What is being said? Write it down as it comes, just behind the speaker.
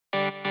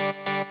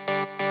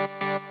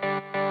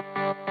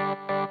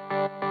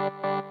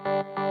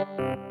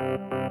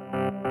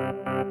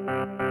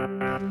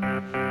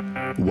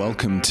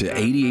Welcome to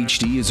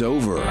ADHD is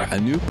Over, a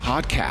new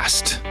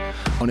podcast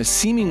on a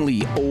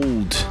seemingly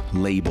old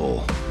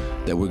label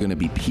that we're going to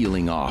be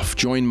peeling off.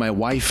 Join my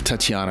wife,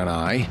 Tatiana, and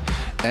I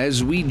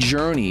as we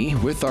journey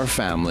with our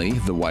family,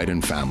 the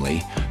Wyden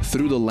family,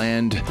 through the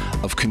land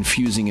of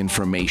confusing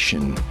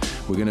information.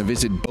 We're going to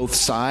visit both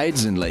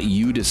sides and let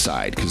you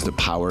decide because the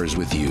power is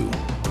with you.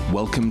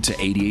 Welcome to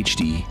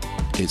ADHD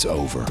is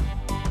Over.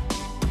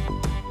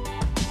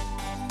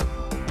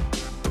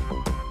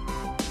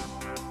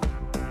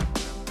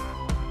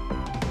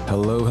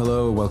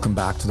 Hello. Welcome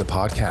back to the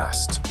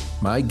podcast.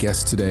 My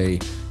guest today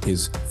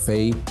is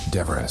Faye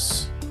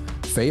Deveris.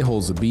 Faye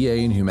holds a BA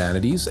in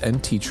Humanities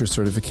and teacher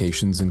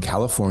certifications in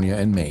California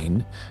and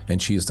Maine,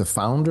 and she is the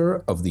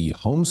founder of the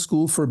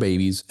Homeschool for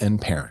Babies and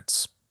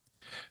Parents.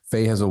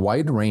 Faye has a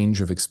wide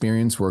range of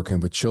experience working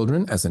with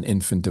children as an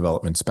infant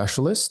development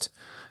specialist,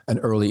 an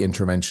early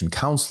intervention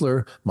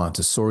counselor,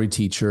 Montessori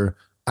teacher,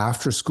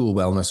 after-school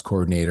wellness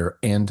coordinator,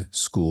 and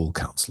school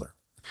counselor.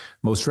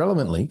 Most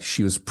relevantly,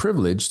 she was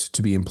privileged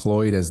to be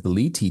employed as the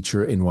lead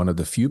teacher in one of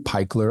the few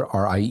Pikler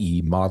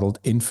RIE modeled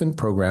infant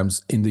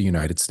programs in the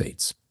United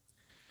States.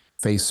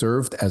 Faye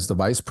served as the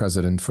vice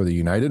president for the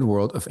United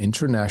World of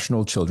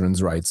International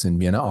Children's Rights in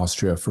Vienna,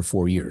 Austria for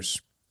 4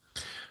 years.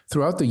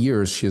 Throughout the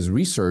years, she has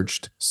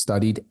researched,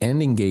 studied,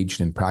 and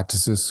engaged in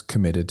practices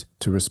committed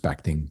to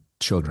respecting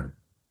children.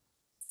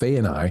 Faye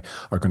and I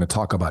are going to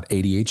talk about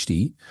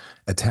ADHD,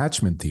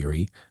 attachment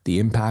theory, the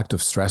impact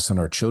of stress on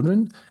our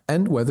children,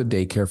 and whether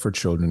daycare for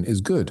children is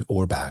good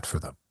or bad for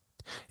them.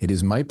 It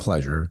is my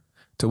pleasure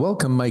to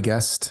welcome my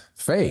guest,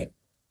 Faye.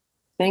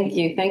 Thank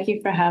you. Thank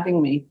you for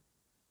having me.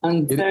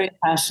 I'm very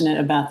passionate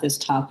about this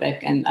topic,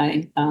 and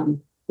I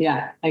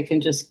can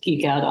just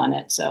geek out on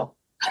it. So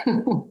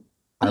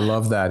I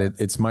love that.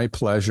 It's my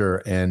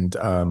pleasure, and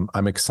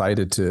I'm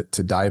excited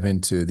to dive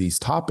into these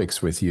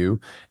topics with you.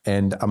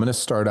 And I'm going to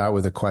start out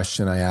with a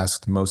question I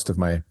asked most of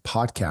my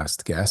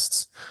podcast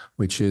guests,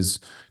 which is,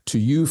 to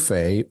you,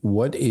 Faye,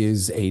 what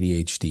is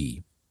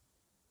ADHD?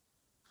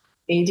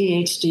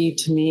 ADHD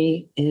to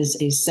me is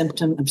a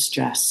symptom of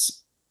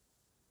stress.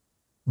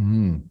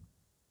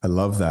 I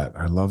love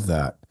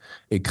that.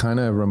 It kind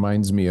of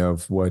reminds me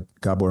of what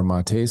Gabor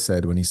Mate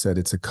said when he said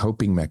it's a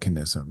coping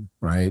mechanism,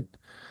 right?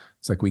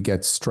 It's like we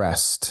get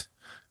stressed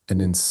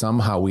and then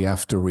somehow we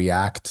have to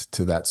react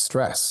to that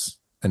stress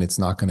and it's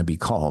not going to be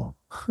calm.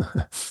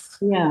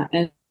 Yeah.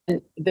 And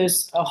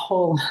there's a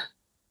whole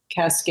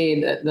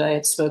cascade that I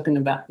had spoken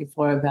about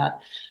before about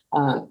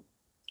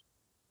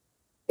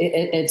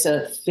it's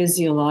a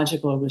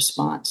physiological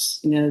response.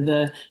 You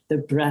know, the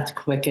breath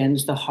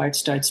quickens, the heart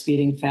starts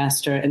beating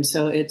faster. And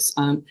so it's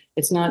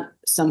not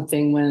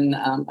something when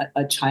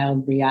a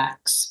child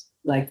reacts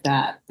like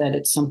that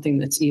it's something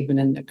that's even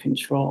in their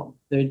control.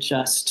 They're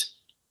just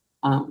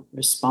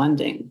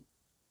responding.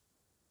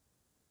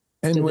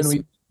 And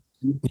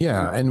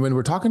when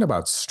we're talking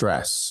about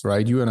stress,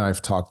 right? You and I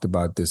have talked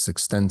about this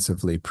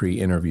extensively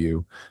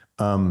pre-interview.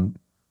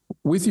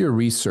 With your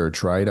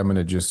research, right? I'm going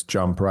to just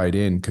jump right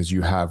in because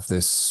you have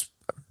this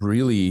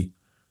really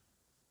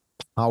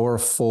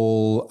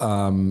powerful,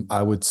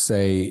 I would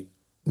say,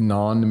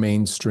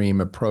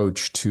 non-mainstream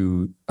approach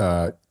to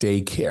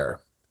daycare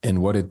and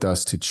what it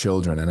does to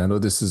children. And I know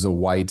this is a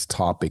wide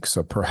topic,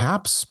 so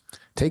perhaps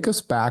take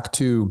us back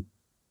to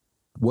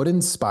what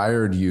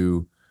inspired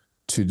you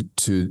to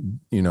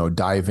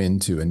dive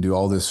into and do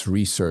all this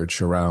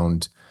research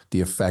around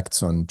the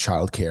effects on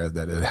childcare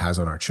that it has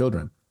on our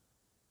children.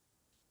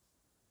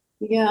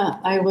 Yeah,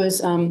 I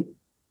was,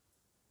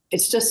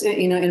 it's just,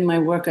 in my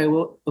work, I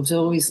was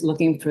always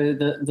looking for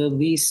the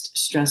least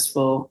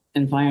stressful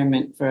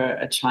environment for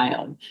a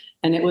child.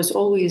 And it was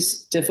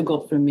always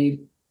difficult for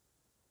me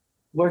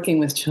working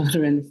with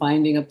children,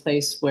 finding a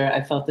place where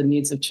I felt the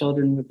needs of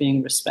children were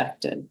being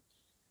respected.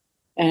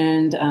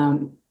 And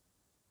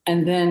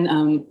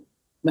then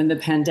when the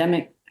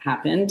pandemic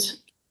happened,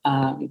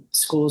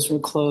 schools were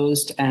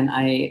closed, and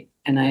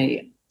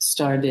I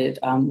started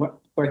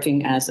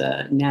working as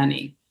a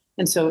nanny.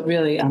 And so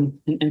really, I'm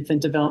an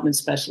infant development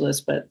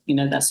specialist, but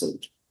that's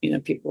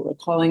what people were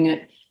calling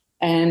it.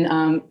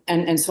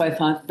 And so I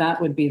thought that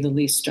would be the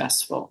least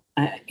stressful.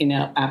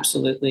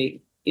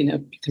 Absolutely.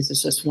 Because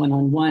it's just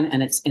one-on-one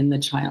and it's in the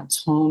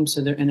child's home. So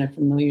they're in a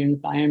familiar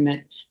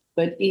environment.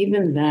 But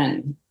even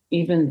then,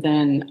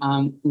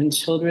 when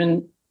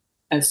children,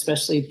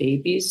 especially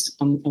babies,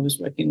 I was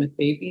working with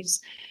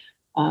babies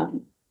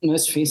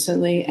most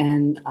recently,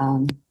 and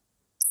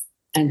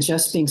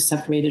just being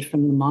separated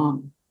from the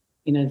mom,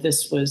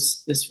 this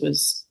was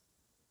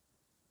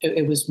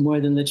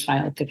more than the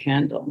child could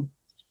handle.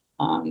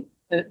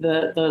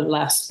 The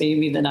last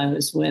baby that I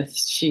was with,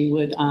 she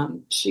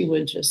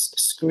would just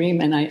scream.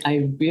 And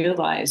I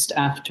realized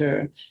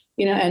after,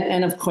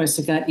 and of course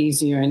it got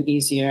easier and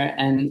easier.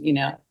 And,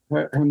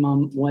 her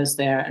mom was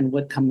there and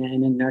would come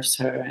in and nurse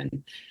her.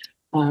 And,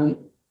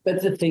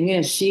 but the thing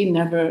is, she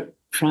never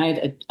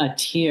cried a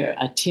tear.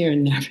 A tear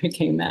never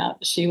came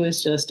out. She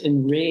was just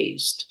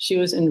enraged. She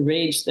was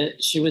enraged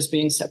that she was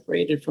being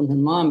separated from her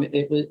mom.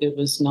 It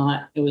was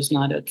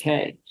not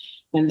okay.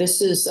 And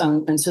this is,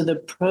 and so the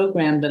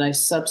program that I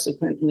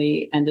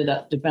subsequently ended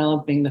up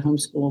developing, the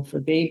Homeschool for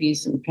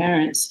Babies and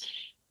Parents,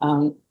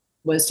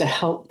 was to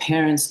help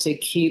parents to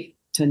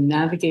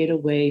navigate a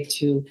way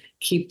to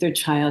keep their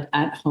child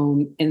at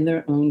home in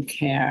their own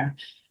care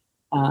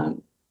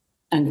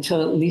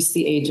until at least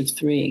the age of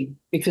 3,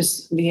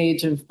 because at the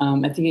age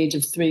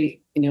of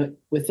 3,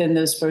 within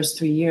those first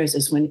 3 years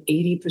is when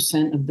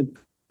 80% of the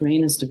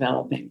brain is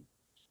developing,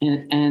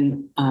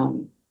 and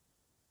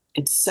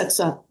it sets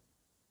up,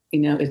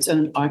 its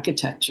own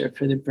architecture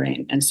for the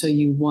brain, and so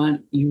you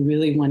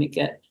really want to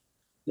get,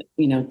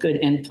 good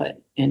input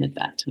in at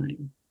that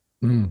time.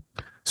 Mm.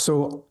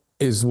 So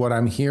is what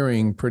I'm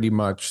hearing pretty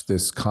much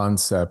this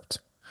concept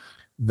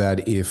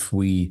that if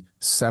we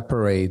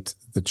separate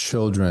the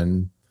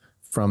children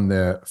from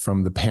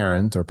the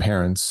parent or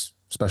parents,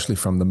 especially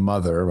from the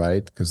mother,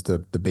 right? Because the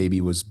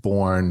baby was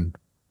born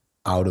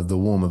out of the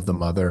womb of the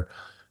mother,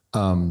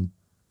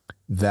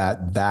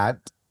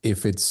 that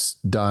if it's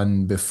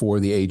done before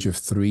the age of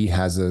 3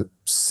 has a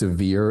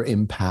severe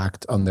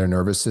impact on their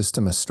nervous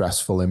system, a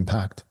stressful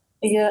impact?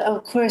 Yeah,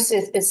 of course,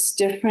 it's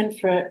different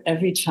for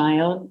every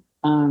child.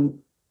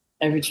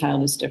 Every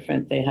child is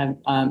different. They have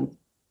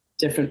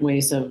different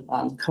ways of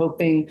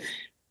coping.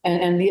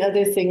 And the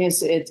other thing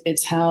is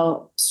it's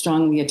how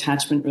strong the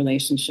attachment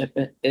relationship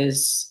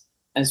is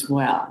as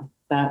well.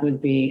 That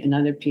would be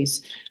another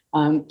piece.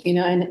 And in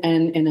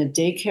a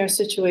daycare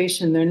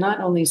situation, they're not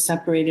only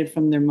separated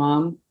from their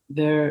mom,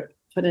 they're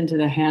put into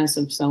the hands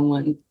of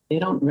someone they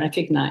don't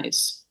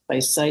recognize by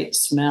sight,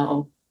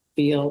 smell,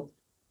 feel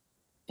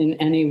in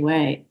any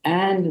way.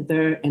 And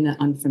they're in an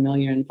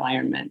unfamiliar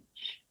environment.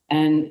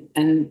 And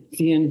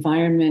the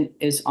environment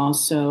is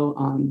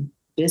also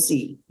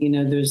busy.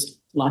 There's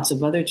lots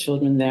of other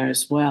children there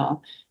as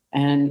well.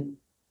 And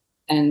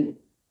under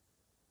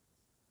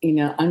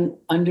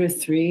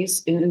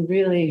 3s, and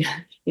really,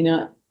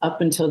 up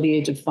until the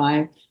age of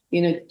 5,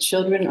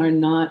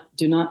 children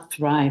do not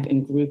thrive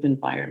in group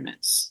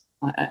environments.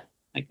 I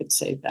could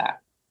say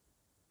that.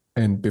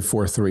 And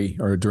before 3,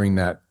 or during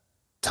that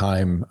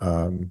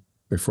time,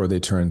 before they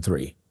turn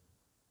 3?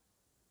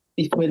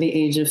 Before the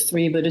age of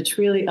 3, but it's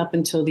really up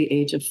until the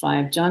age of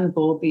 5. John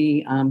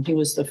Bowlby, he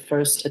was the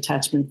first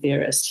attachment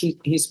theorist.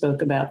 He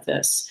spoke about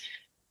this,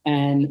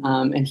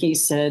 and he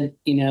said,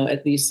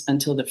 at least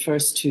until the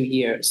first 2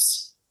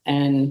 years.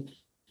 And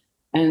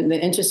the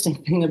interesting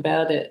thing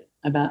about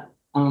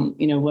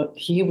what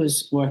he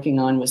was working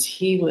on was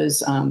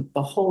the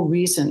whole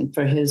reason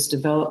for his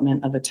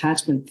development of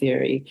attachment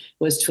theory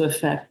was to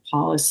affect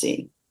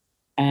policy,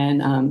 and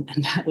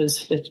that was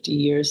 50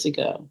 years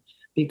ago.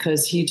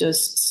 Because he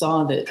just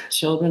saw that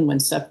children, when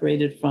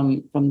separated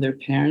from their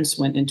parents,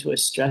 went into a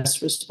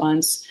stress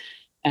response,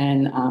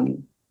 and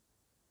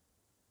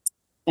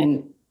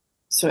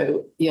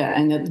so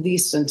and at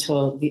least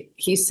until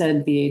he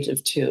said the age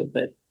of 2,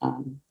 but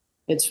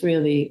it's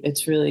really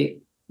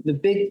the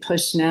big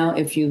push now.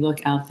 If you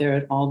look out there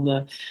at all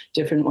the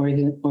different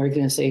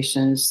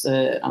organizations,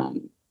 the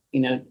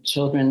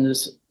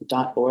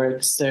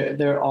children's.orgs,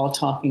 they're all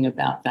talking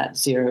about that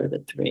 0 to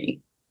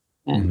 3,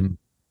 and. Mm-hmm.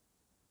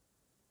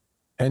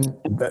 And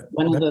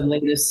one of the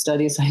latest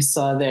studies I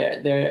saw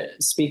they're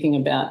speaking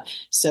about,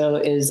 so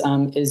is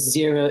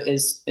 0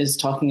 is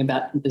talking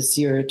about the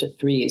 0 to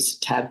 3s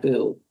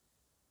taboo.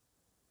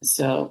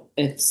 So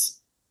it's,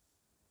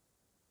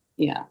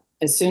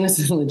 as soon as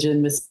the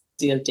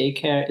legitimacy of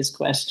daycare is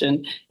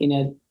questioned,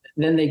 then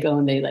they go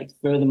and they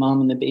throw the mom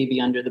and the baby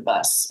under the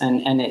bus,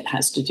 and it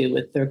has to do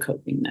with their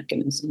coping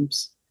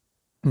mechanisms.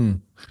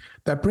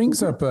 That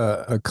brings up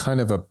a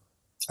kind of a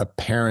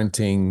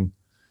parenting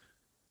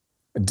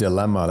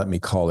dilemma, let me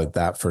call it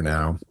that for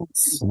now,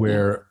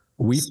 where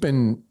we've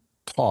been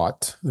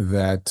taught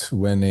that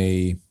when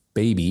a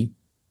baby,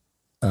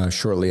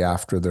 shortly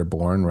after they're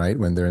born, right,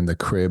 when they're in the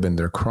crib and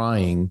they're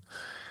crying,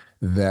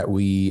 that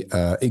we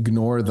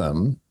ignore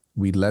them.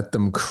 We let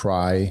them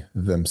cry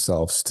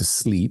themselves to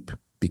sleep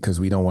because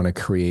we don't want to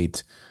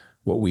create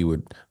what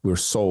we're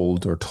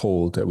sold or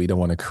told that we don't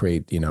want to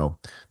create,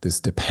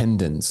 this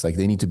dependence. Like,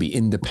 they need to be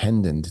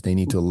independent. They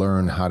need to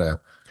learn how to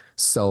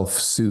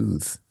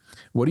self-soothe.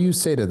 What do you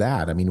say to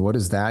that? I mean, what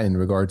is that in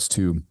regards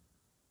to,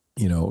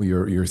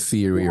 your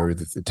theory or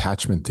the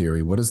attachment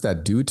theory? What does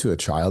that do to a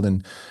child?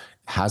 And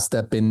has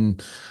that been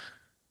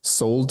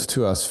sold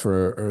to us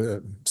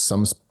for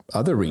some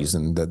other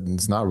reason that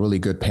it's not really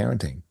good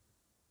parenting?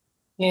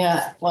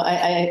 Yeah, well,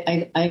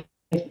 I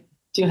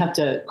do have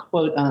to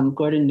quote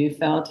Gordon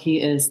Neufeld.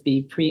 He is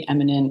the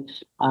preeminent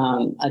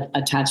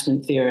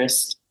attachment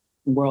theorist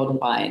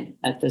worldwide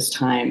at this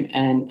time,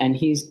 and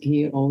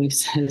he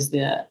always says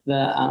that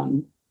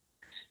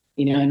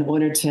in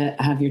order to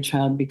have your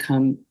child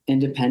become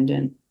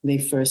independent, they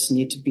first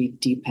need to be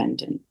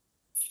dependent,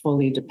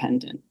 fully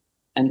dependent.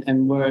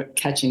 And we're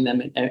catching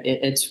them.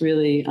 It's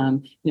really,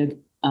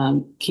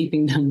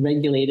 keeping them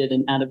regulated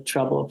and out of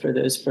trouble for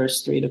those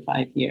first 3 to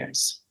 5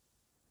 years.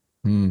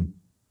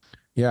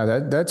 Yeah,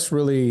 that's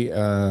really,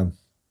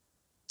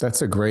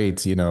 that's a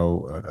great,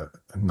 I'm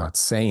not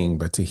saying,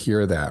 but to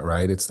hear that,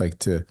 right? It's like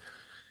to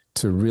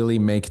to really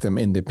make them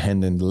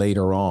independent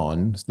later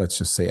on, let's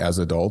just say as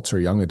adults or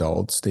young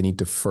adults, they need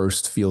to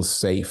first feel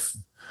safe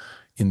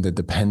in the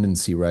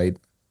dependency, right,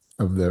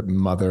 of the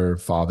mother,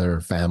 father,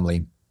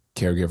 family,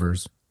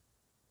 caregivers.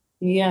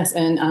 Yes,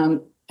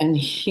 and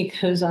he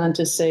goes on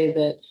to say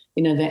that,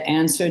 you know, the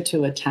answer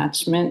to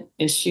attachment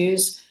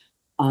issues,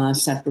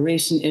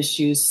 separation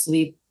issues,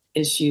 sleep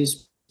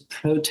issues,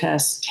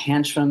 protests,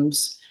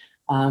 tantrums,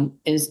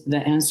 is the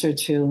answer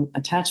to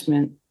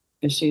attachment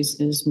issues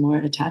is more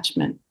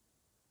attachment.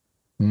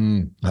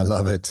 I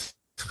love it.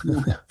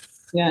 Yeah,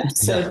 yeah.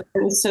 So Yeah.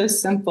 it's so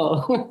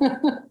simple,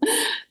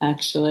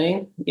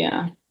 actually.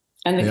 Yeah,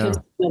 and the Yeah. kids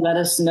let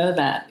us know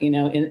that, you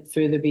know,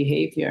 through the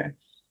behavior,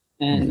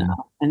 and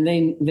Mm-hmm. and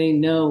they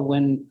know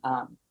when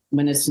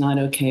it's not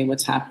okay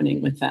what's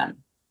happening with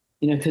them,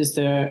 you know, because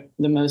they're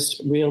the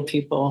most real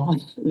people.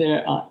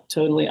 They're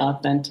totally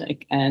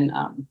authentic, and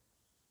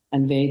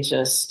they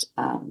just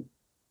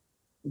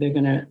they're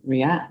going to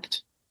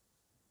react.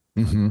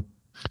 Mm-hmm.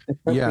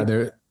 Yeah,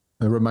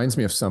 it reminds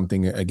me of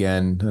something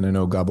again, and I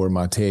know Gabor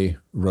Mate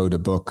wrote a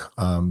book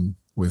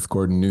with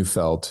Gordon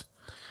Neufeld.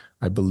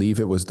 I believe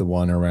it was the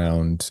one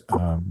around,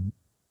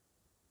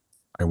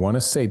 I want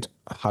to say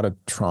how to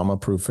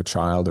trauma-proof a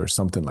child or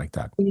something like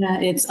that. Yeah,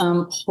 it's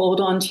hold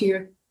on to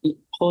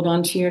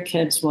your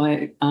kids.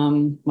 Why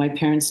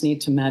parents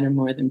need to matter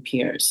more than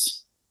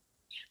peers.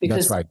 That's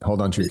Because right.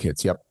 Hold on to your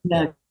kids. Yep.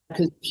 yeah,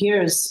 because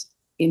peers,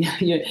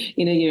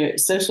 you're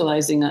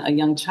socializing a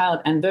young child,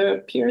 and their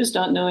peers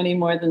don't know any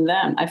more than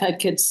them. I've had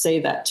kids say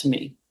that to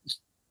me.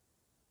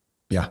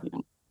 Yeah.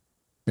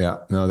 Yeah.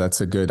 No,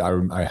 that's a good.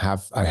 I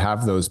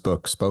have those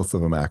books, both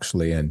of them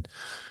actually, and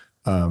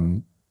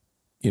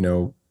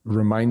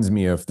reminds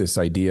me of this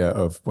idea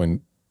of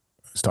when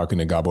I was talking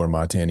to Gabor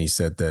Mate, and he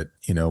said that,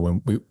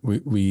 when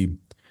we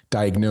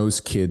diagnose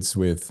kids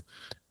with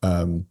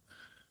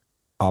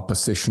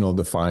oppositional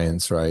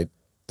defiance, right?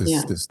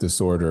 This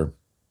disorder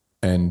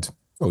and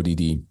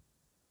ODD.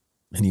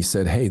 And he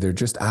said, hey, they're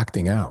just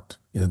acting out.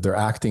 They're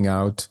acting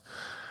out.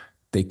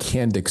 They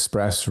can't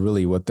express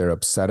really what they're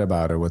upset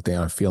about or what they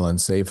feel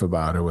unsafe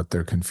about or what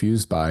they're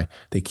confused by.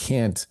 They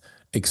can't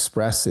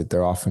express it.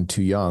 They're often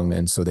too young.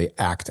 And so they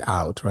act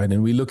out, right?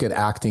 And we look at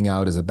acting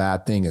out as a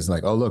bad thing, as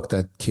like, oh, look,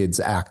 that kid's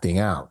acting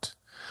out.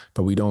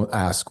 But we don't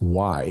ask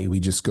why. We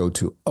just go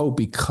to, oh,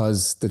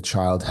 because the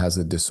child has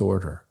a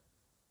disorder.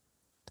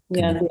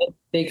 Yeah,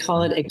 they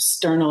call it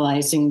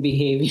externalizing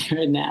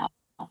behavior now,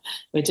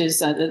 which is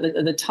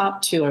the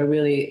top two are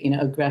really,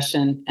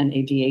 aggression and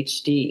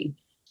ADHD.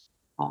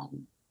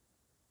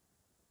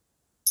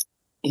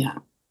 Yeah.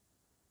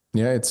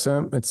 Yeah,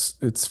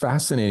 it's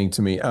fascinating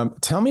to me.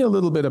 Tell me a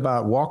little bit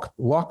about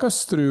walk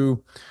us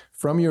through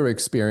from your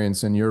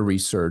experience and your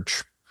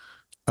research.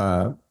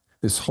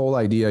 This whole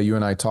idea you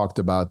and I talked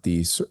about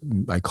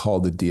I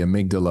called it the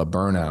amygdala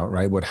burnout,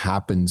 right? What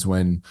happens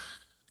when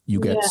you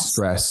get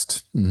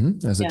stressed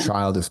as a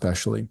child,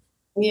 especially.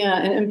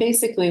 Yeah, and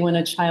basically, when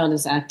a child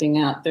is acting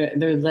out,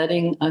 they're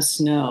letting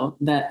us know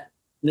that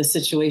the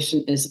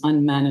situation is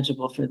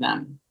unmanageable for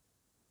them.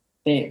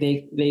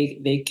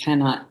 They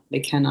cannot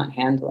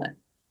handle it.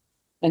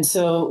 And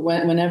so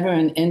whenever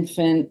an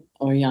infant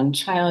or young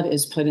child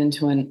is put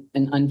into an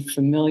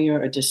unfamiliar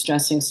or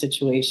distressing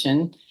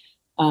situation,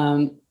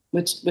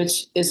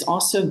 which is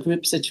also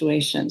group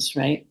situations,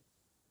 right?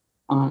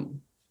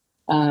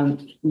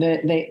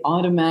 They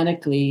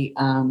automatically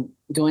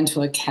go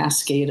into a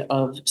cascade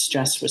of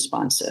stress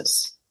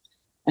responses.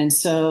 And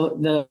so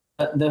the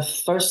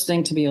first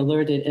thing to be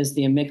alerted is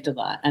the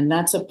amygdala, and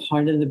that's a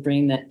part of the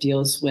brain that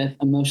deals with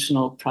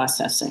emotional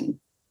processing.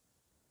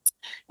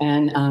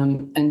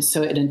 And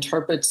so it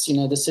interprets,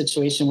 the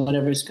situation,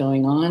 whatever's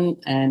going on,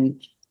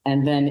 and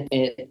then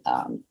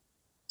and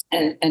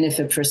if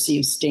it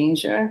perceives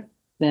danger,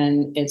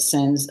 then it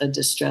sends a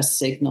distress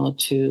signal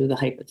to the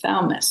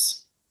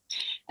hypothalamus.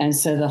 And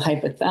so the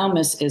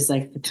hypothalamus is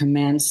like the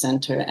command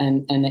center,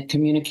 and it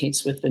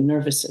communicates with the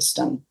nervous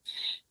system,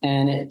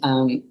 and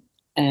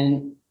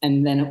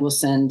then it will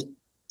send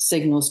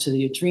signals to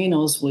the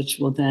adrenals, which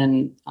will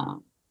then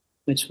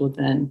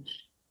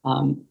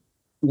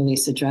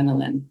release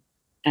adrenaline.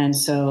 And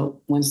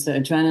so once the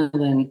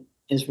adrenaline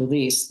is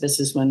released, this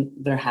is when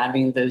they're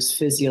having those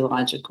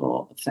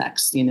physiological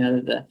effects,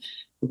 the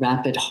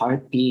rapid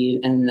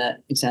heartbeat and the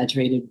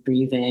exaggerated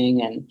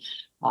breathing and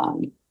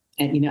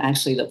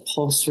actually the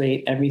pulse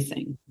rate,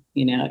 everything,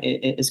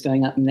 it is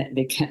going up, and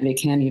they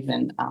can't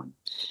even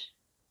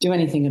do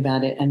anything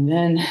about it. And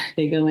then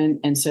they go in,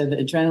 and so the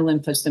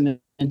adrenaline puts them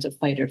into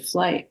fight or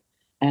flight.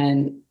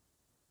 And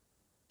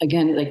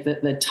again, like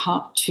the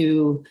top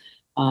two,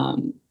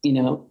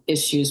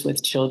 issues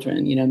with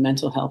children,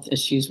 mental health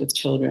issues with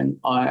children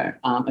are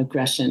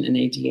aggression and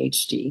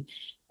ADHD.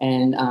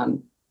 And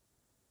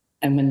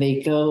when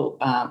they go,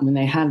 when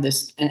they have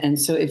this, and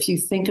so if you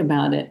think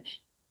about it,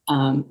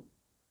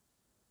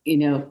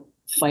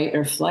 fight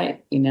or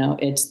flight,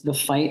 it's the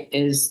fight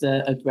is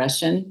the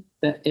aggression,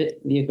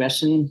 the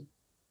aggression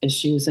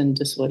issues and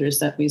disorders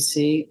that we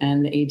see,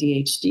 and the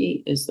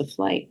ADHD is the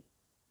flight.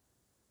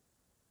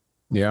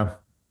 Yeah,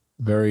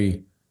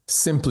 very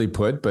simply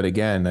put, but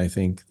again, I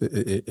think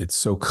it's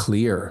so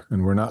clear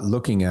and we're not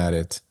looking at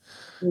it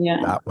Yeah.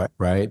 that way,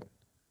 right?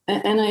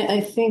 And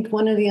I think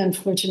one of the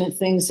unfortunate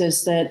things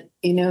is that,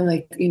 we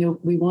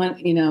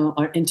want,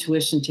 our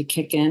intuition to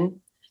kick in.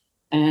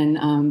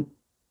 And,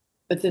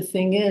 but the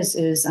thing is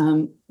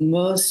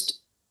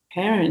most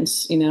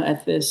parents,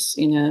 at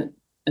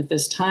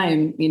this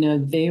time,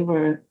 they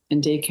were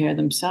in daycare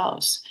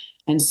themselves.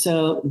 And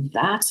so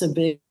that's a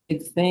big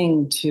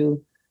thing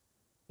to,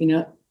 you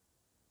know,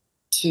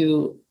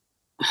 to,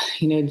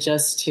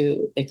 just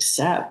to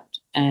accept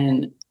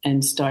and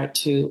start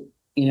to,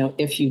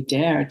 if you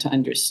dare to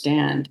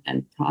understand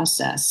and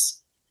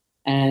process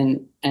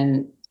and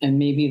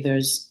maybe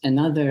there's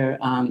another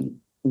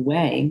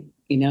way,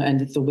 and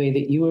the way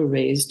that you were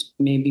raised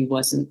maybe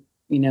wasn't,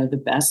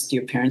 the best.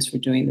 Your parents were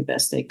doing the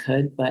best they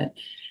could, but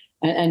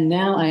and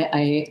now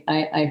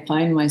I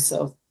find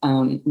myself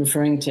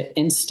referring to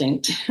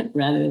instinct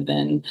rather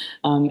than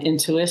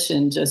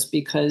intuition, just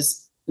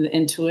because the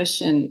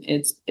intuition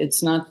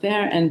it's not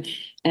there. And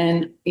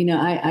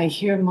I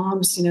hear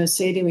moms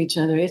say to each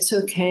other, "It's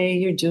okay,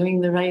 you're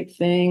doing the right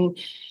thing."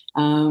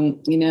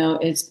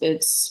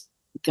 It's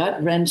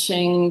gut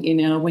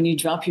wrenching, when you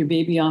drop your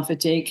baby off at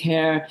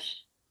daycare,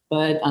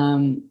 but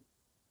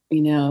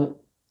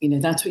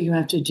that's what you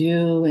have to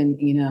do,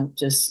 and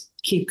just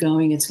keep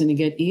going. It's going to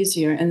get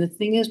easier. And the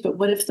thing is, but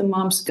what if the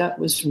mom's gut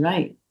was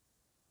right?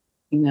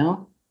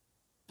 I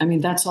mean,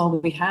 that's all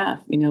we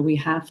have.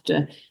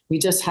 We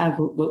just have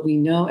what we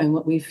know and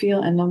what we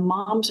feel. And the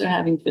moms are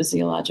having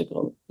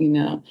physiological,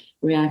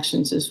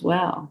 reactions as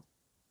well.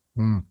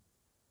 Mm.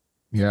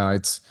 Yeah,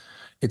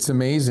 it's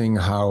amazing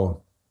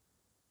how,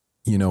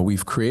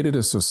 we've created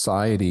a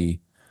society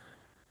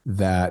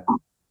that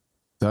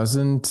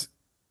doesn't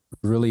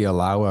really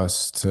allow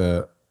us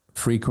to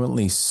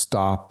frequently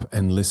stop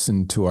and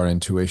listen to our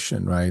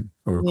intuition, right?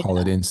 Or call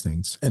it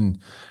instincts. And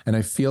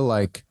I feel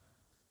like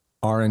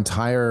our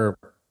entire,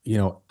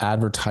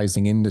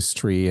 advertising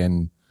industry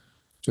and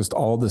just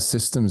all the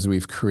systems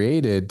we've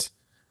created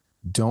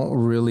don't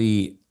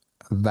really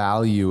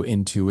value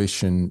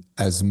intuition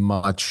as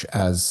much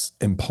as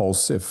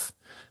impulsive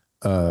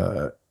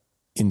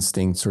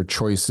instincts or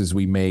choices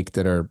we make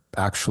that are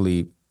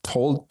actually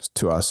told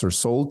to us or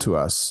sold to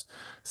us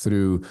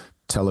through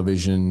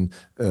television,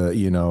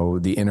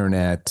 the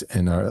internet,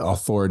 and our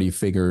authority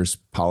figures,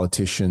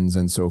 politicians,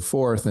 and so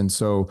forth. And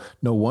so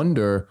no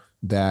wonder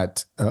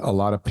that a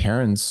lot of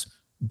parents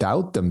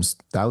doubt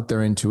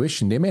their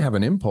intuition. They may have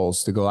an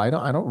impulse to go, I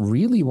don't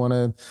really want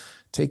to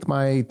take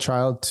my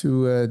child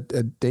to a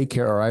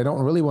daycare, or I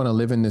don't really want to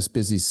live in this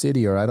busy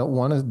city, or I don't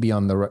want to be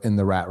in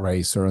the rat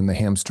race or in the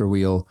hamster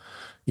wheel,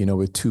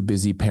 with two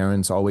busy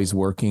parents always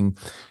working.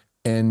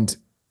 And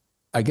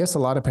I guess a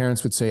lot of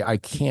parents would say, I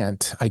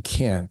can't,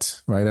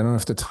 right? I don't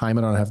have the time.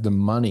 I don't have the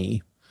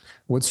money.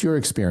 What's your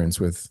experience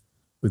with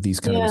these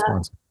kind of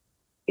responses?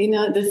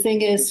 The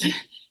thing is,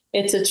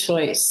 it's a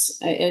choice.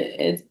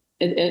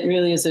 It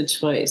really is a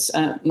choice.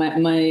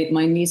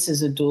 My niece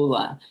is a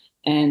doula,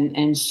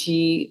 and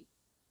she,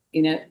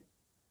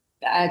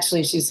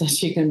 actually she says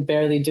she can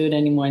barely do it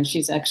anymore, and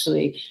she's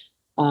actually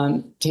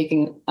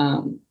taking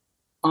on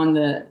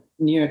the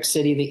New York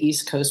City, the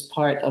East Coast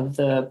part of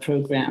the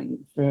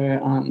program for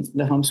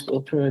the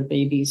homeschool for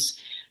babies,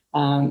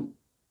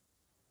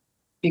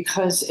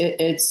 because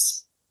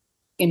it's,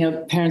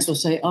 parents will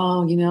say,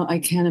 oh, I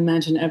can't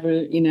imagine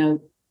ever,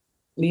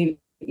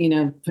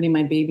 putting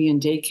my baby in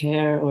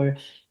daycare or,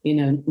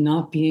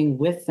 not being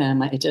with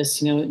them. I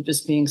just,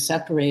 just being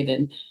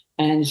separated.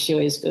 And she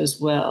always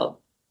goes, well,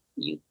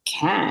 you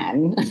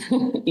can,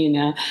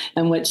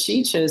 and what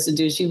she chose to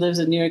do, she lives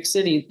in New York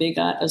City. They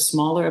got a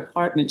smaller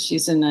apartment.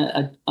 She's in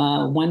a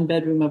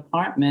 1-bedroom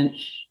apartment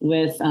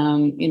with, 2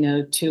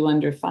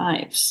 under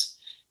 5s.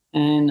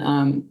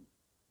 And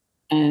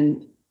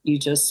you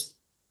just,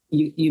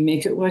 you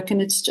make it work.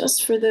 And it's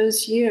just for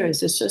those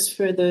years. It's just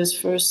for those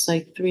first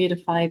 3 to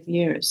 5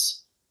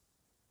 years.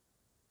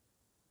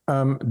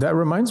 That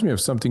reminds me of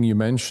something you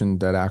mentioned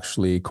that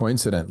actually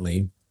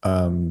coincidentally,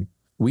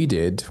 we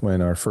did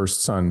when our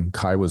first son,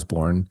 Kai, was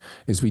born,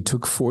 is we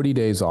took 40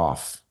 days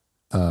off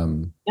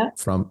from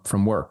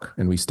work,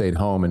 and we stayed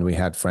home, and we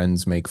had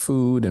friends make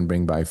food and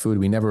bring by food.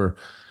 We never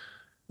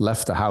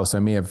left the house. I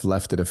may have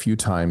left it a few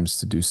times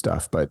to do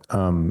stuff, but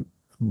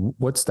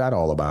what's that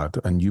all about?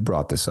 And you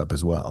brought this up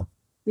as well.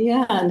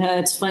 Yeah, no,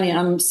 it's funny.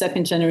 I'm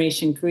 2nd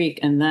generation Greek,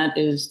 and that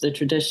is the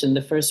tradition.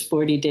 The first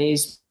 40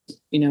 days,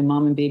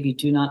 mom and baby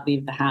do not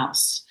leave the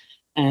house,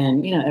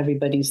 and,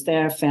 everybody's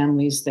there,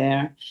 family's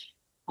there.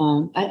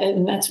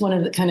 And that's one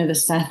of the kind of the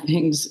sad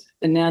things.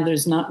 And now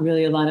there's not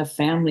really a lot of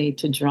family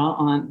to draw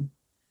on.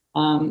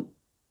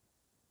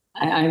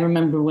 I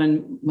remember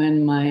when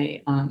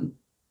my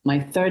my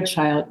 3rd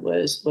child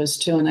was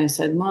 2, and I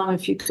said, Mom,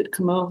 if you could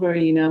come over,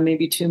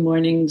 maybe 2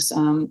 mornings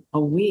a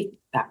week,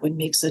 that would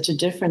make such a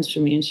difference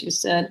for me. And she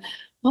said,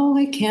 oh,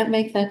 I can't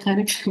make that kind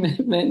of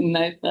commitment. And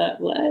I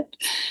thought, what?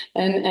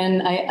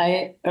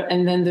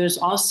 And then there's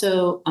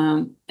also,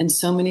 and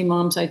so many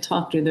moms I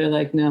talk to, they're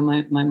like, no,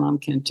 my mom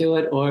can't do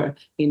it, or,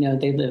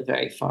 they live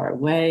very far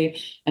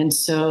away. And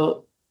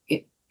so,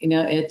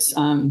 it's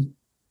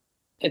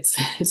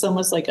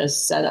almost like a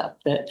setup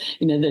that,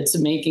 that's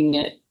making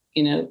it,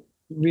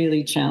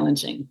 really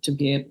challenging to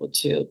be able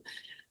to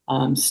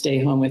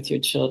stay home with your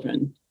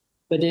children.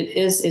 But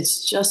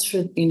it's just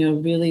for,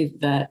 really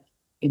that,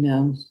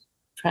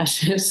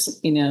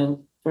 precious,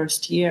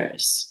 first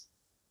years.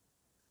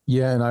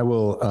 Yeah, and I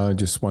will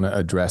just want to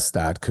address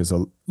that because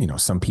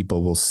some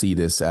people will see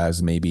this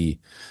as maybe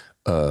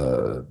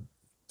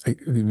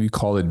we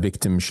call it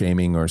victim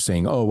shaming, or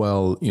saying, oh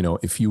well,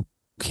 if you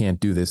can't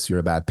do this, you're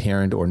a bad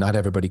parent, or not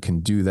everybody can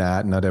do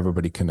that, not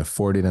everybody can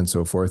afford it, and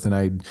so forth. And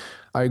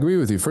I agree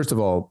with you. First of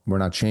all, we're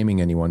not shaming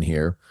anyone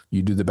here.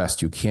 You do the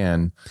best you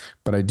can,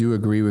 but I do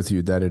agree with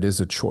you that it is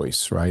a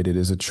choice, right? It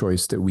is a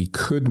choice that we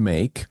could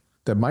make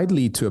that might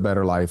lead to a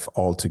better life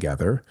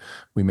altogether.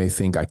 We may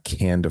think, I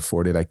can't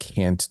afford it, I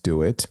can't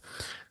do it.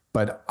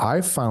 But I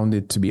found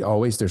it to be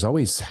there's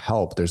always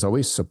help, there's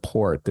always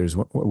support.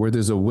 Where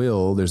there's a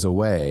will, there's a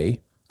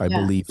way. I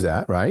believe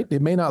that, right?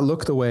 It may not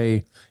look the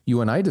way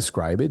you and I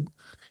describe it.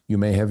 You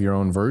may have your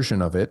own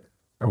version of it.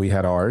 We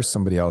had ours,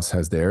 somebody else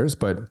has theirs.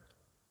 But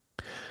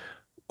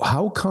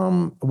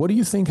what do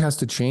you think has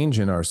to change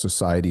in our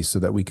society so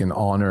that we can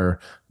honor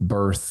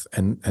birth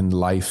and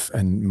life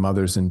and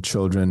mothers and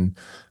children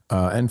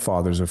and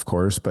fathers, of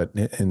course, but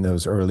in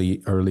those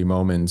early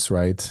moments,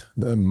 right?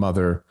 The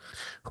mother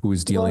who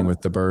is dealing with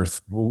the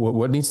birth.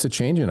 What needs to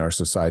change in our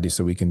society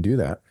so we can do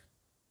that?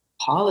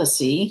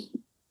 Policy.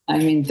 I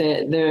mean,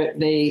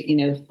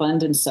 they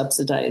fund and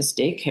subsidize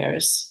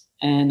daycares,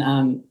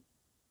 and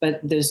but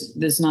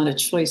there's not a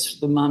choice for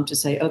the mom to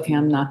say, okay,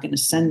 I'm not going to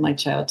send my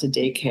child to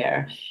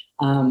daycare.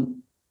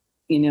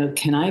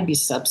 Can I be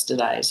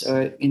subsidized,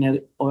 or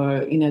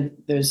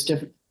there's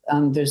different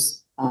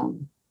there's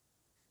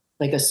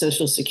like a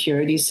social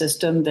security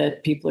system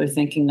that people are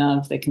thinking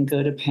of that can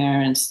go to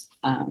parents.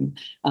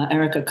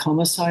 Erica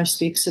Komisar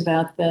speaks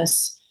about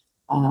this,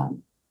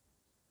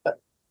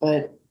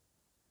 but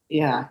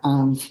yeah.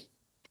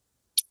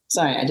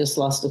 Sorry, I just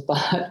lost a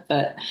thought,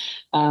 but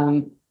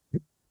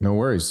no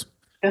worries.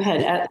 Go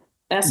ahead.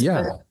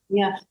 Yeah.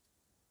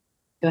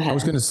 Go ahead. I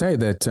was going to say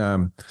that,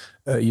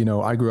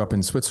 I grew up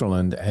in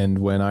Switzerland, and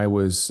when I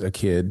was a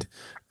kid,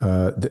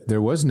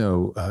 there was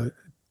no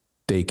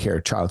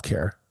daycare,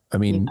 childcare. I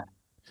mean,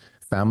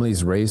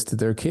 families raised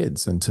their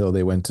kids until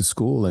they went to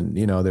school, and,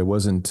 there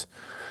wasn't.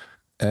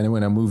 And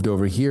when I moved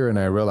over here and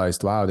I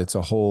realized, wow, it's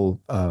a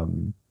whole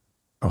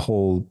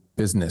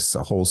business,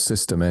 a whole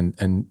system,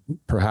 and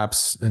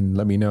perhaps, and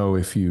let me know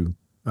if you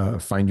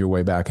find your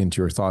way back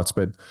into your thoughts,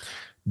 but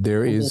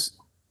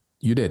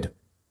you did.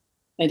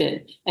 I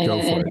did.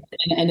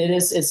 And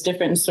it's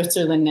different in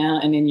Switzerland now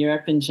and in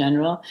Europe in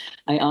general.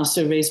 I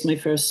also raised my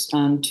first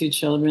two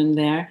children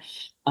there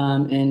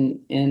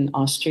in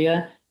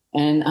Austria.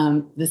 And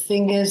the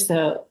thing is,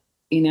 though,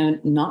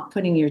 not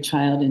putting your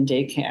child in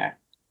daycare,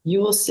 you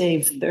will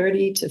save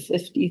 $30,000 to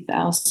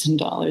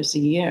 $50,000 a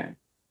year.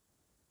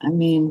 I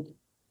mean,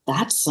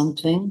 that's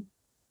something,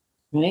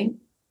 right?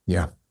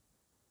 Yeah.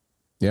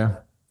 Yeah.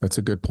 That's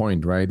a good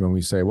point, right? When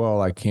we say,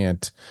 well, I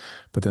can't,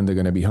 but then they're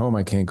going to be home,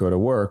 I can't go to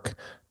work.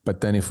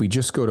 But then if we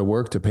just go to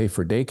work to pay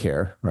for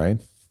daycare, right?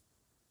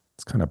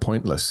 It's kind of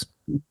pointless.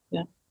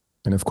 Yeah.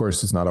 And of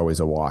course, it's not always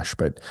a wash.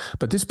 But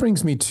this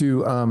brings me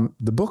to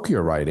the book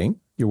you're writing.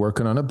 You're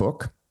working on a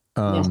book.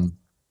 Yes.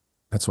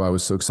 That's why I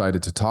was so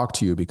excited to talk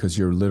to you, because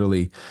you're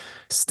literally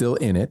still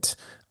in it.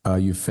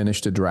 You've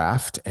finished a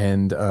draft,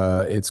 and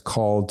it's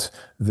called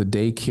The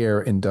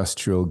Daycare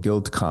Industrial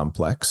Guilt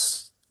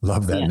Complex.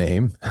 Love that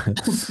name.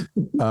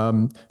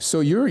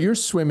 So you're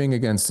swimming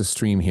against the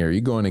stream here.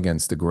 You're going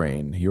against the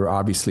grain. You're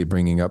obviously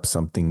bringing up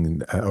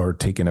something or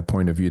taking a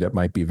point of view that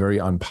might be very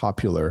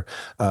unpopular.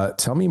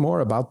 Tell me more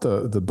about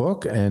the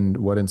book and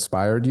what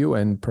inspired you,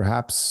 and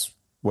perhaps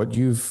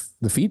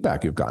the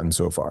feedback you've gotten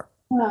so far.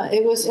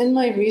 It was in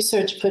my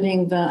research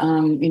putting the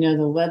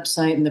the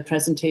website and the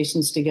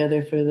presentations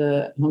together for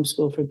the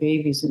Homeschool for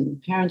Babies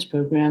and Parents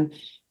program,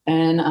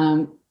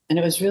 and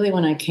it was really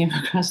when I came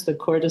across the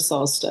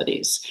cortisol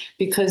studies,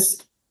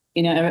 because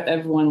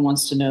everyone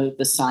wants to know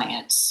the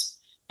science,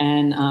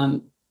 and I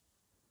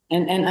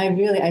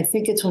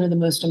think it's one of the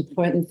most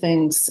important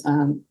things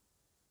to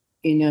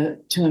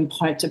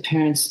impart to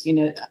parents.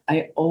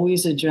 I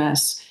always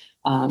address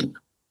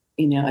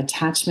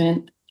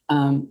attachment,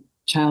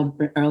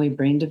 child early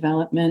brain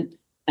development,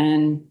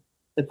 and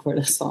the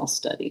cortisol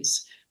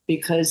studies,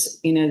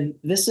 because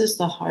this is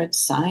the hard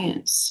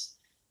science,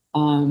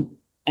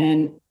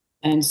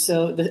 and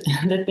so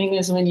the thing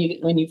is, when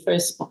you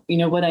first,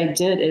 what I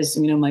did is,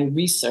 my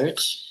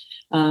research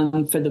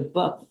for the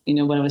book,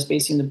 what I was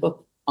basing the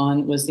book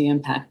on was the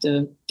impact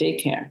of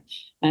daycare.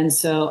 And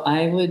so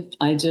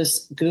I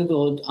just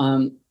Googled,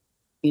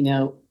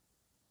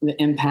 the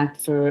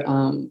impact for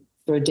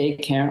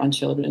daycare on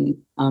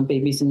children,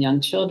 babies and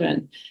young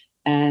children.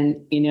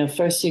 And,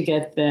 first you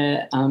get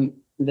the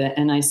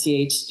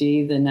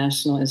NICHD, the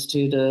National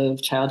Institute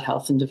of Child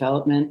Health and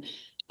Development,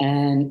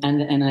 and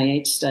the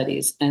NIH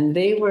studies. And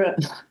they were,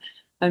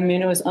 I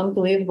mean, it was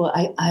unbelievable.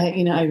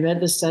 I read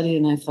the study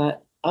and I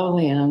thought, oh,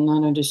 wait, I'm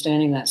not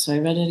understanding that. So I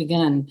read it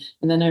again,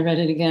 and then I read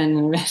it again,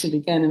 and I read it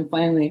again. And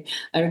finally,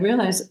 I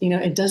realized,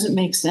 it doesn't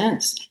make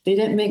sense. They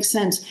didn't make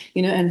sense,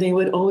 and they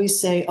would always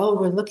say, oh,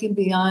 we're looking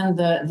beyond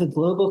the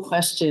global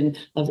question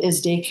of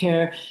is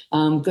daycare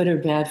good or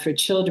bad for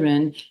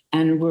children?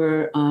 And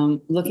we're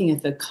looking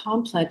at the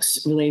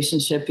complex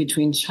relationship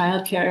between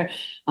childcare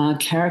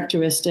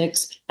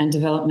characteristics and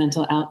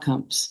developmental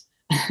outcomes.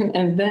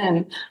 And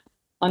then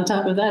on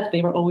top of that,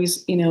 they were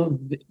always,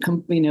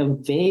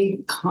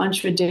 vague,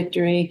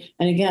 contradictory,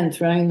 and again,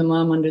 throwing the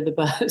mom under the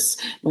bus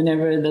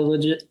whenever the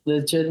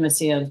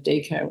legitimacy of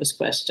daycare was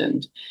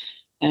questioned.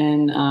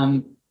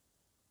 And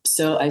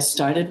so I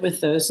started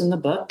with those in the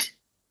book,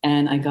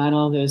 and I got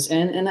all those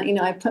in, and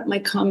I put my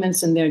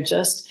comments in there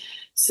just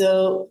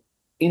so,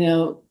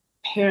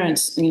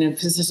 parents,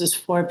 because this is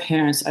for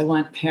parents. I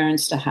want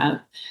parents to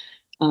have,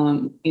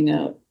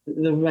 the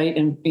right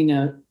and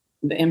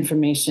the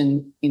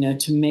information,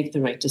 to make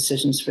the right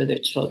decisions for their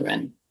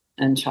children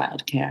and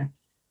childcare.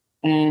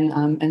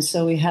 And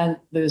so we had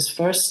those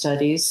first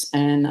studies,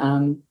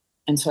 and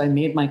so I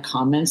made my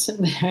comments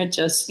in there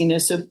just,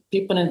 so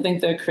people didn't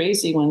think they're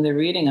crazy when they're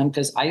reading them,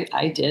 because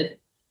I did,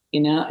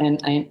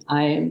 and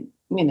I'm,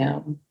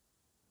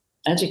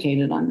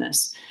 educated on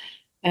this.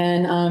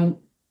 And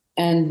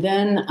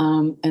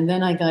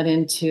then I got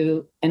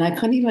into, and I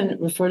couldn't even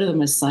refer to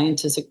them as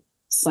scientific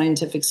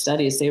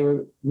studies. They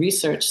were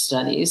research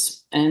studies.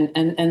 And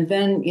then, and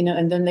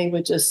then they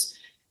would just,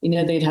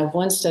 they'd have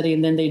one study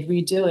and then they'd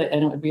redo it,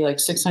 and it would be like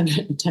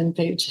 610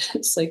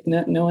 pages. Like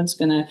no one's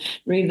going to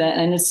read that.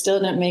 And it still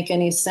didn't make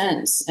any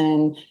sense.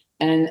 And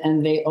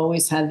they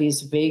always had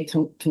these vague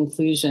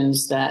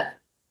conclusions that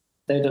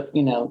they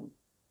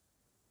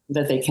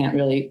can't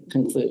really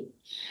conclude.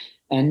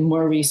 And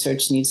more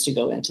research needs to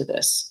go into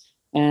this.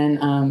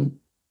 And,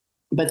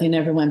 but they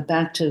never went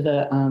back to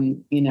the,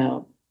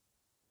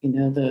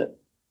 the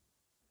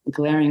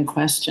glaring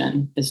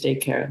question, is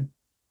daycare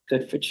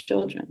good for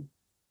children,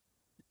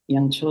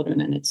 young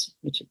children? And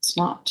which it's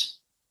not.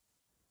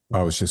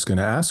 I was just going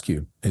to ask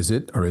you, is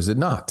it or is it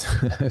not?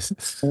 It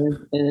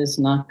is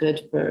not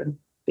good for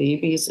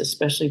babies,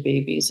 especially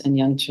babies and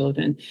young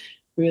children,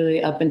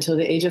 really up until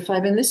the age of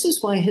 5. And this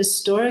is why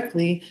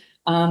historically,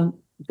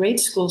 grade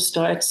school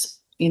starts,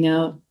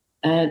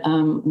 at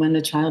when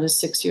the child is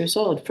 6 years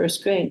old,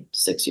 first grade,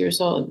 6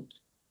 years old,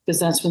 because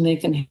that's when they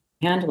can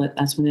handle it.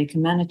 That's when they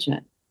can manage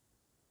it.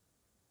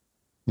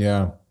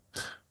 Yeah.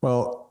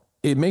 Well,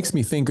 it makes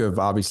me think of,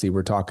 obviously,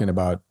 we're talking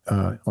about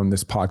on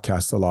this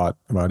podcast a lot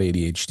about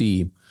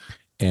ADHD.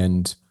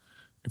 And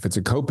if it's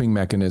a coping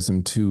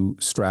mechanism to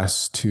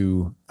stress,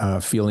 to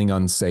feeling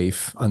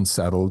unsafe,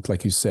 unsettled,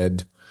 like you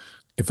said,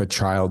 if a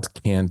child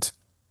can't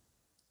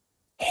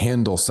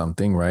handle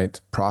something, right,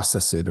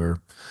 process it or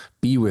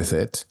be with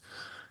it,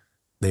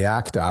 they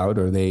act out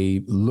or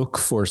they look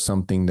for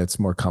something that's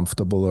more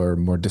comfortable or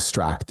more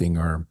distracting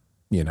or,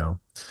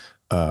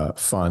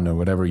 fun or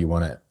whatever you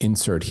want to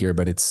insert here,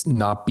 but it's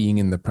not being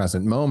in the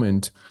present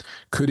moment.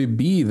 Could it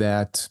be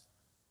that,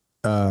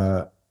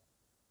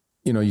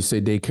 you say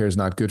daycare is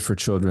not good for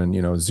children,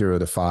 0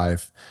 to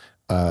 5.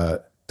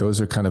 Those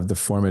are kind of the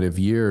formative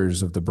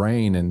years of the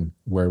brain, and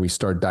where we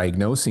start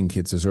diagnosing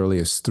kids as early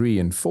as 3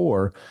 and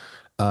 4.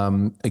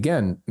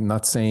 Again,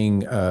 not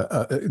saying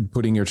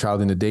putting your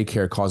child into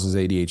daycare causes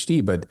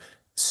ADHD, but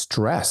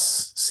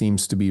stress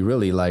seems to be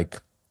really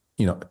like,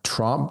 a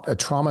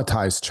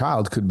traumatized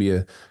child could be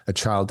a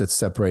child that's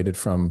separated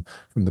from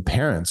the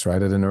parents,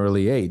 right, at an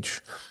early age.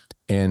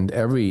 And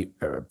every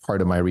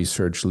part of my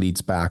research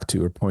leads back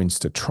to or points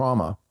to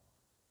trauma.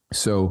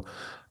 So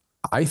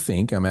I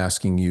think I'm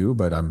asking you,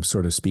 but I'm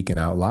sort of speaking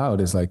out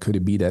loud, is like, could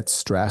it be that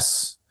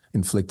stress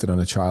inflicted on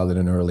a child at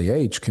an early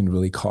age can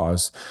really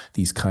cause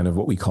these kind of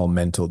what we call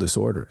mental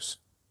disorders?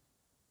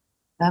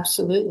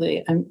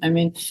 Absolutely. I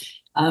mean,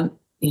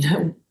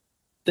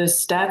 the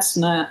stats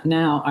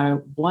now are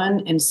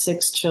 1 in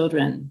 6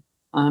 children,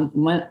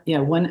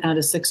 one out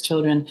of 6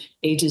 children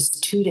ages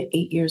 2 to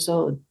 8 years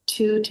old,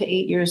 2 to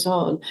 8 years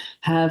old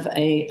have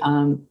a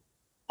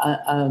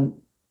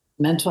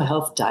mental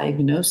health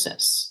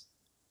diagnosis.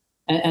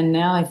 And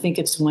now I think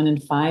it's 1 in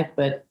 5,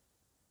 but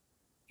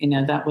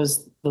that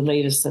was the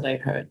latest that I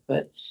heard.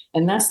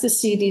 And that's the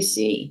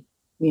CDC,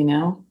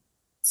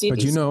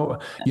 CDC.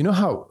 But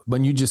how,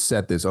 when you just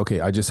said this, okay,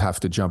 I just have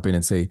to jump in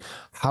and say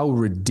how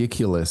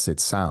ridiculous it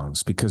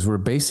sounds, because we're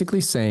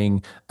basically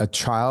saying a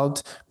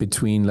child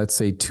between, let's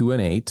say, 2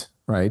 and 8,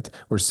 right?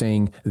 We're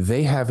saying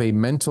they have a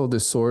mental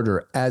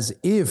disorder, as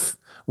if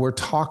we're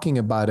talking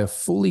about a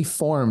fully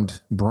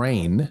formed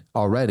brain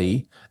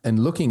already and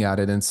looking at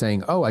it and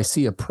saying, oh, I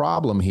see a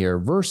problem here,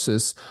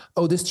 versus,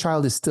 oh, this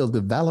child is still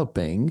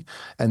developing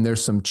and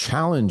there's some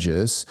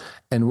challenges,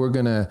 and we're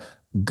going to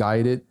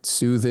guide it,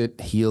 soothe it,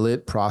 heal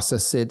it,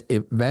 process it.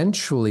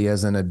 Eventually,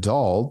 as an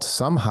adult,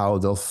 somehow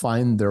they'll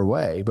find their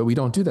way. But we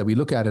don't do that. We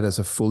look at it as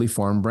a fully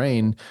formed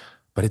brain,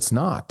 but it's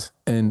not.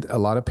 And a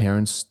lot of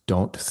parents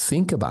don't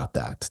think about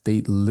that.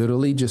 They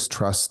literally just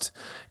trust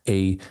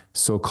a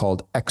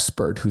so-called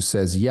expert who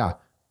says, yeah,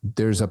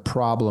 there's a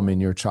problem in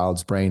your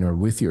child's brain or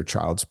with your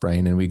child's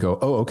brain. And we go,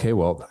 oh, okay,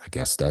 well, I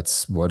guess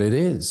that's what it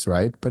is,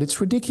 right? But it's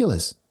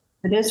ridiculous.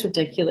 It is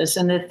ridiculous.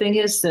 And the thing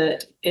is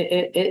that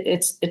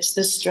it's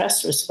the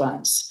stress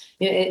response.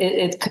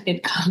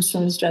 It comes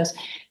from stress.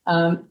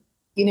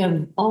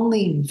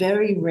 Only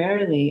very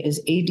rarely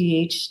is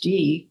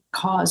ADHD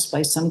caused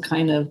by some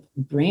kind of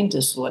brain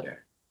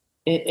disorder.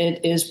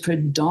 It is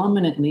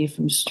predominantly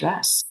from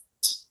stress.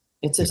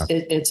 It's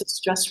a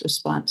stress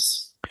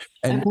response.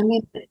 And I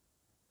mean,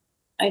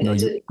 I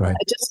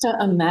just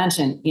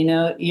imagine,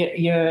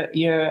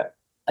 you're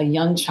a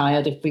young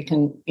child, if we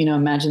can,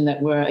 imagine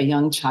that we're a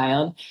young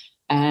child,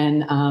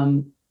 and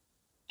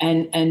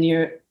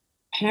your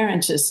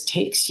parent just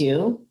takes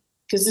you,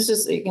 because this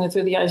is,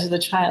 through the eyes of the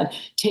child,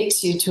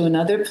 takes you to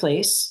another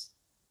place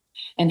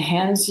and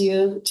hands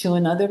you to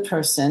another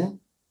person,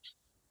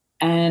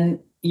 and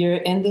you're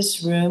in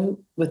this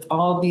room with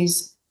all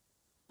these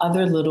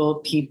other little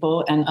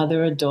people and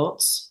other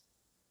adults,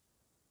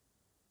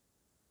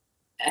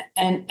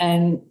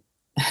 and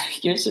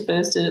you're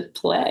supposed to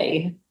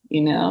play,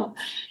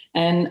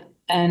 and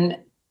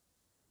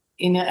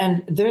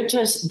they're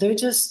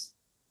just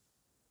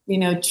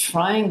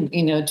trying,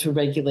 to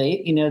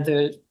regulate,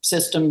 the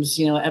systems,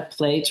 at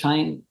play,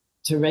 trying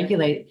to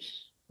regulate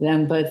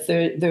them, but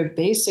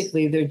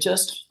they're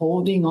just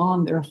holding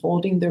on. They're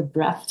holding their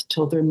breath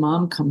till their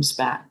mom comes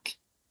back.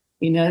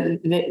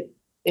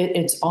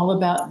 It's all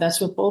about, that's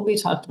what Bowlby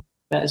talked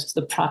about, is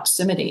the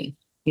proximity.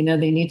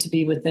 They need to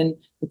be within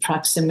the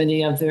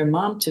proximity of their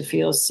mom to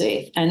feel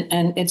safe.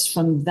 And it's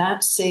from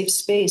that safe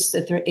space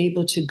that they're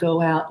able to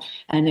go out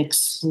and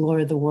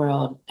explore the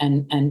world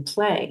and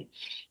play.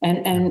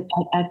 And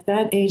at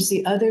that age,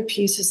 the other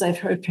pieces I've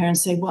heard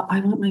parents say, well, I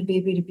want my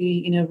baby to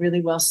be,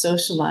 really well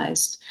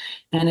socialized.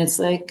 And it's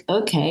like,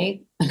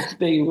 okay,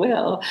 they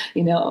will,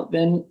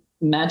 then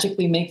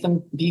magically make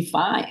them be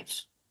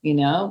 5,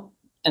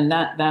 and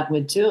that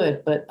would do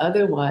it. But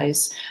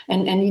otherwise,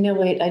 and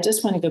wait, I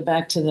just want to go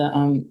back to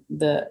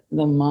the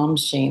mom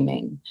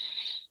shaming.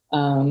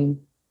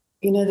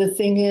 The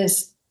thing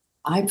is,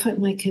 I put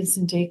my kids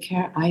in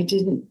daycare. I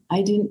didn't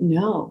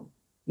know,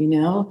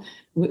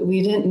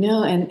 we didn't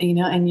know. And,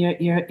 and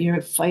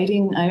you're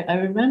fighting. I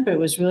remember it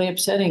was really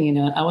upsetting.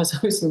 I was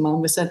always the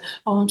mom who said,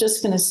 oh, I'm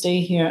just going to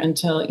stay here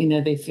until,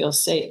 they feel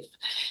safe.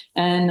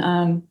 And,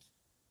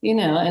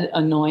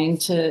 annoying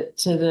to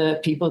the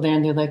people there.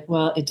 And they're like,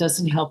 well, it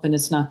doesn't help and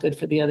it's not good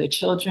for the other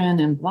children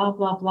and blah,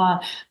 blah,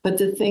 blah. But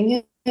the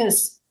thing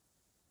is,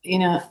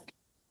 we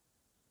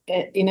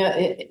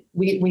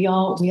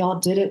all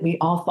did it. We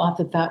all thought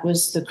that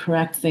was the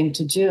correct thing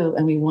to do.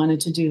 And we wanted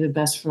to do the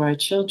best for our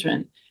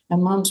children.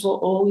 And moms will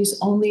always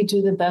only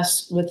do the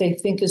best, what they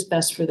think is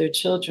best for their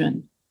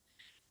children.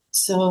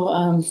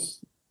 So,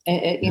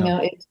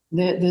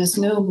 there's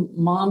no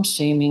mom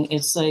shaming.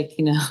 It's like,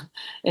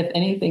 if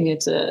anything,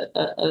 it's a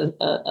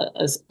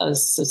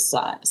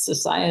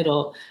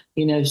societal,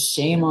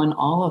 shame on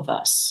all of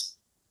us.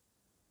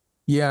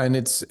 Yeah. And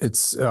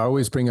I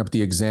always bring up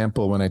the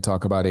example when I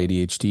talk about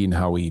ADHD and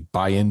how we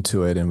buy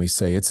into it and we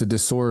say it's a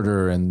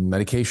disorder and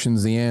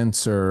medication's the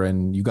answer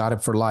and you got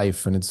it for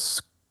life and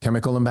it's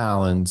chemical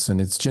imbalance and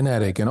it's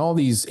genetic and all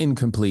these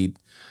incomplete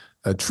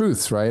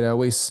truths, right? I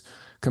always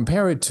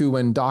compare it to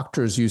when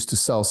doctors used to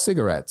sell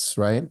cigarettes,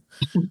 right?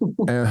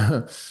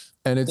 And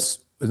it's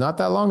not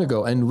that long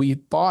ago and we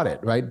bought it,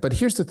 right? But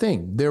here's the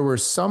thing. There were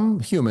some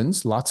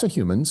humans, lots of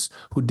humans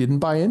who didn't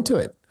buy into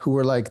it, who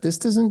were like, this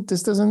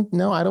doesn't,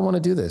 no, I don't want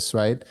to do this,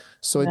 right?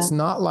 So yeah. It's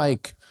not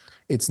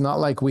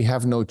like we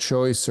have no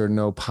choice or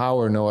no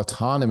power, no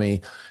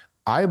autonomy.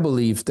 I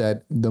believe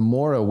that the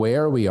more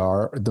aware we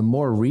are, the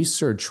more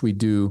research we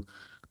do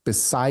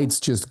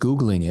besides just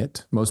Googling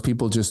it. Most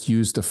people just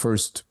use the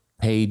first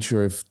page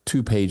or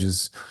 2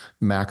 pages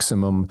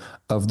maximum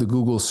of the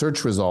Google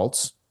search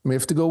results. We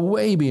have to go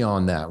way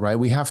beyond that, right?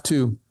 We have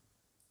to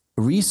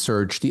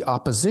research the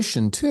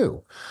opposition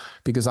too,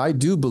 because I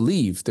do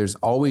believe there's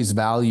always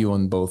value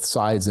on both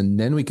sides, and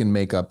then we can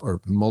make up,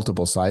 or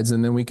multiple sides,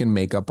 and then we can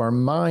make up our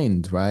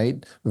mind,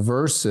 right?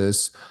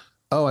 Versus,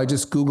 oh, I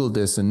just Googled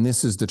this and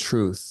this is the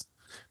truth,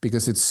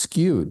 because it's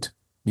skewed,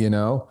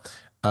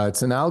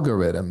 it's an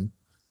algorithm.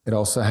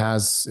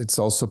 It's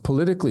also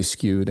politically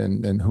skewed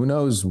and who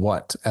knows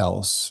what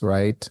else,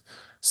 right?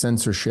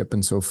 Censorship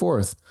and so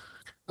forth.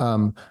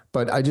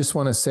 But I just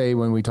want to say,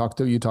 when you talked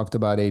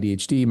about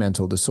ADHD,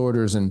 mental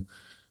disorders, and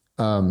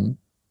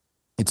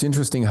it's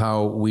interesting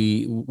how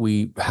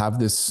we have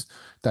this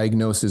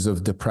diagnosis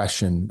of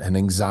depression and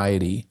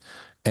anxiety.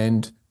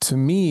 And to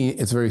me,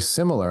 it's very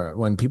similar.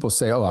 When people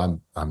say, oh,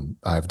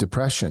 I have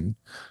depression,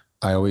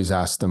 I always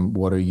ask them,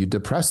 what are you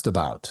depressed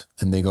about?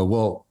 And they go,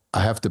 well,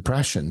 I have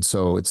depression.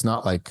 So it's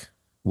not like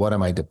what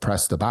am I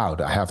depressed about?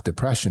 I have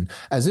depression,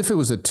 as if it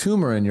was a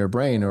tumor in your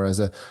brain, or as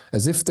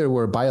if there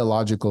were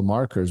biological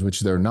markers,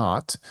 which they're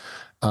not.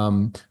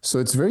 So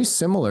it's very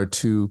similar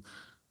to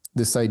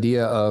this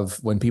idea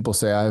of when people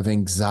say I have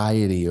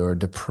anxiety or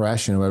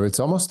depression, or whatever. It's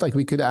almost like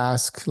we could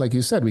ask, like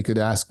you said, we could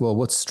ask, well,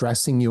 what's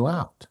stressing you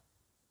out?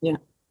 Yeah.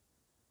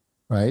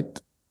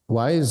 Right?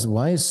 Why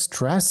is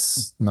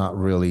stress not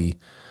really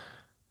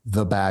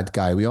the bad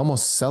guy? We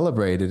almost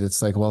celebrate it.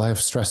 It's like, well, I have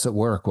stress at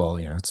work. Well,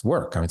 it's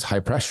work. I mean, it's high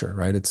pressure,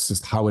 right? It's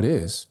just how it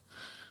is.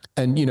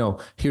 And,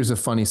 here's a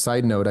funny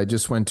side note. I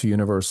just went to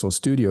Universal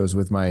Studios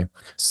with my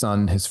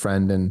son, his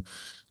friend, and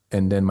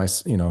then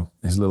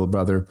his little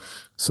brother.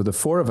 So the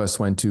four of us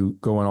went to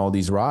go on all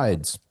these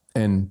rides,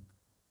 and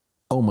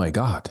oh my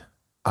God,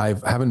 I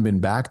haven't been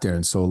back there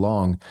in so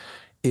long.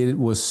 It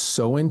was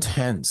so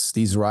intense.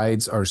 These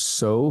rides are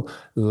so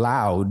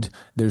loud.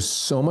 There's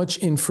so much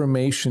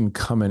information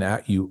coming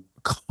at you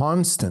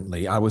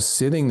constantly. I was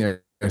sitting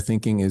there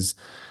thinking, is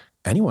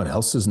anyone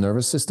else's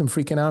nervous system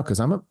freaking out? Because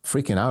I'm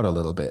freaking out a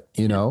little bit,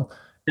 Yeah.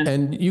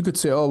 And you could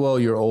say, oh, well,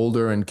 you're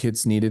older and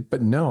kids need it.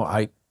 But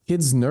no,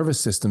 kids' nervous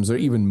systems are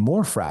even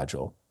more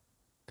fragile.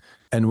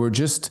 And we're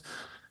just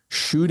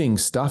shooting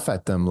stuff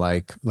at them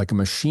like a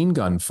machine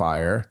gun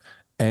fire.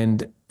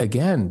 And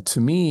again, to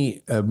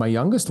me, my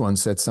youngest one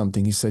said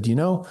something. He said,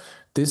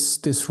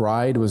 this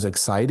ride was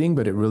exciting,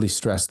 but it really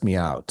stressed me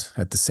out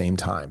at the same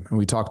time. And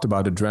we talked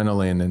about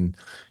adrenaline, and,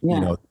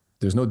 Yeah.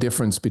 there's no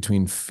difference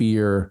between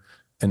fear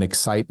and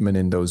excitement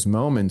in those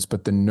moments,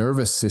 but the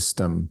nervous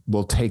system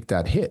will take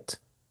that hit.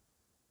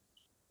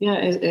 Yeah,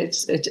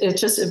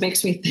 it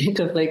makes me think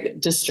of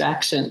like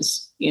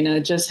distractions,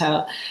 just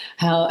how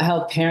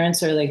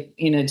parents are like,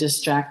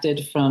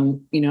 distracted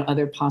from,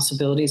 other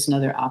possibilities and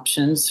other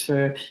options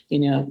for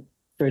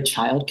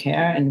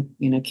childcare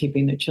and,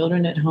 keeping their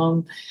children at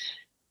home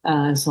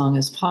as long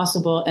as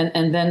possible.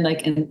 And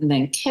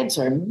then kids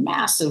are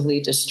massively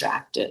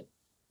distracted,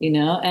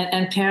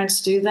 and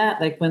parents do that.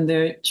 Like when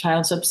their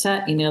child's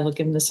upset, they'll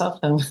give them the cell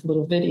phone with a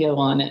little video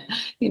on it,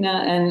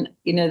 and,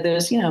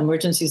 there's,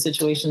 emergency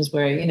situations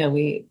where,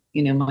 we,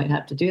 might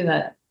have to do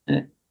that,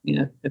 at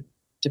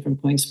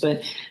different points,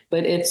 but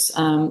it's,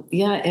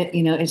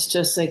 it's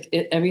just like,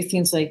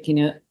 everything's like,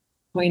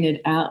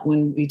 pointed out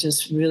when we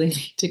just really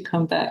need to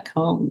come back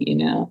home,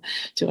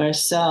 to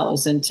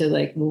ourselves and to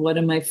like, well, what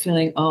am I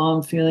feeling? Oh,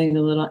 I'm feeling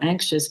a little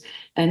anxious.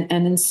 And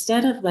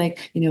instead of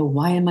like,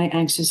 why am I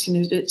anxious?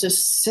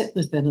 Just sit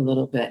with it a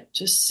little bit,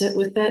 just sit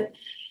with it.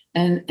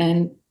 And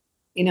then,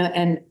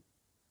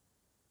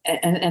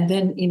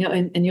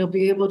 and you'll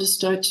be able to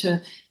start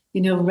to,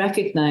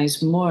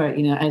 recognize more,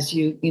 as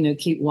you,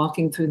 keep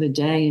walking through the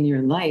day in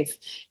your life,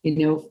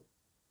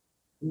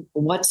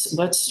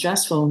 what's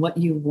stressful and what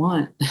you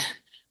want,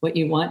 what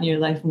you want in your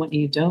life and what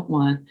you don't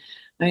want.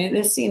 I mean,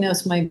 this,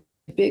 is my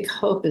big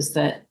hope is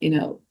that,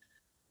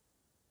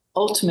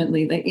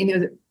 ultimately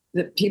that,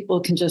 that people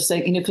can just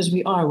say, because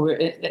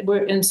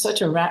we're in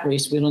such a rat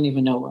race. We don't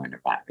even know we're in a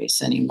rat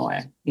race anymore.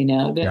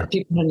 Yeah.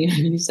 People don't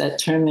even use that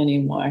term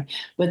anymore.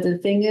 But the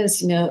thing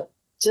is,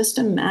 just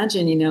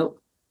imagine,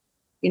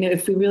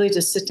 if we really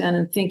just sit down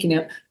and think,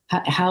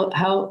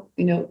 how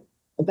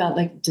about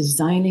like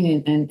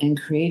designing and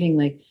creating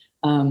like,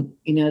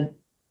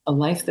 a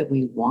life that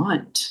we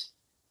want,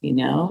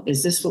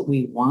 is this what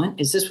we want?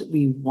 Is this what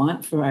we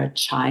want for our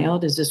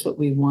child? Is this what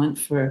we want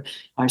for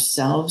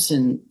ourselves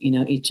and,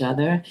 each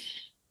other?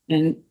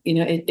 And,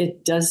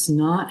 it does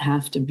not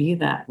have to be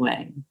that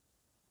way,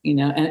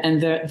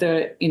 and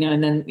they're,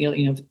 and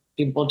then,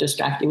 people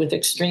distract you with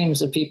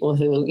extremes of people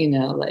who,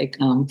 like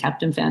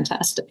Captain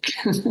Fantastic.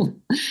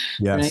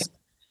 Yes. Right.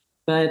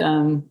 But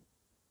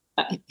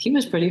he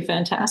was pretty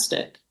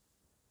fantastic.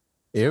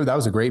 Yeah, that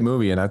was a great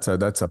movie, and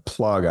that's a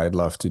plug I'd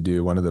love to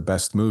do. One of the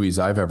best movies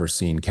I've ever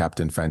seen,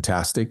 Captain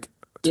Fantastic.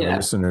 To our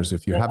listeners,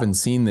 if you haven't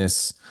seen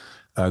this,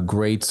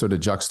 great sort of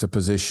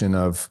juxtaposition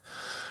of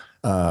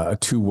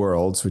two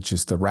worlds, which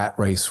is the rat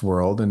race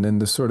world, and then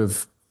the sort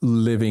of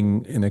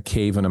living in a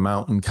cave in a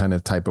mountain kind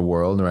of type of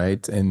world,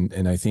 right?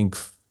 And I think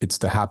it's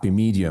the happy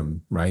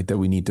medium, right, that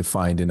we need to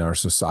find in our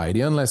society,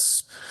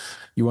 unless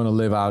you want to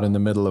live out in the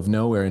middle of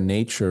nowhere in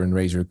nature and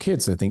raise your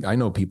kids. I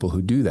know people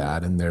who do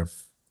that, and they're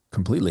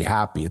completely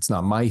happy. It's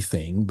not my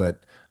thing,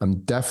 but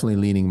I'm definitely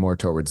leaning more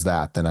towards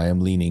that than I am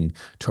leaning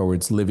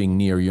towards living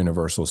near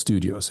Universal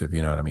Studios, if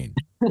you know what I mean.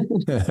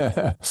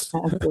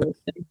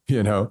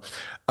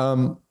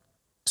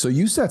 So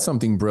you said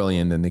something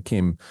brilliant, and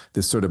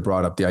this sort of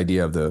brought up the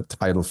idea of the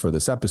title for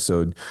this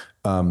episode.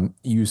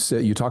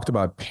 You talked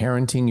about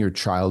parenting your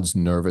child's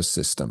nervous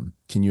system.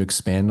 Can you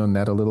expand on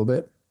that a little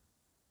bit?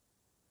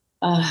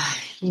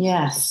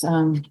 Yes.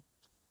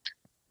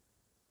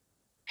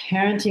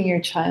 Parenting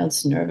your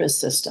child's nervous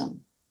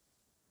system.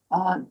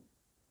 I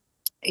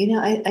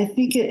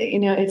think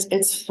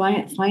it's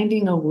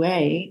finding a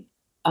way.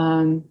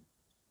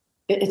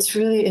 It's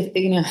really,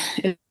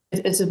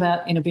 it's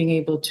about, being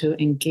able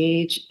to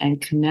engage and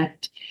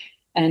connect.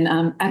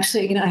 And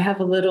actually, I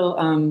have a little,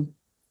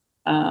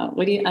 I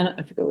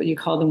forget what you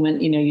call them when,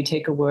 you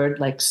take a word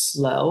like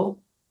slow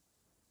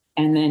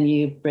and then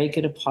you break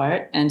it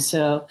apart. And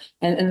so,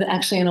 and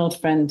actually an old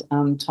friend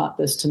taught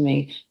this to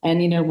me.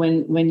 And,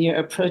 when you're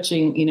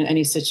approaching,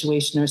 any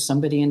situation or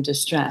somebody in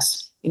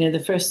distress,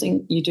 the first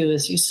thing you do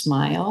is you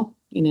smile,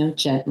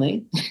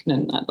 gently,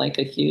 not like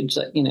a huge,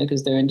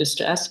 because they're in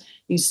distress.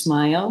 You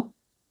smile,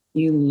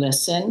 you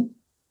listen,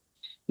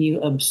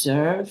 you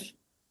observe,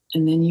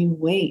 and then you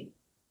wait.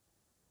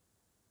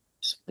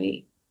 Just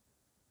wait.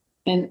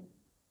 And,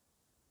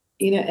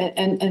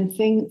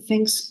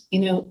 things,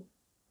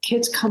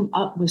 kids come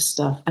up with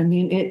stuff. I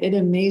mean, it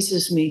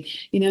amazes me,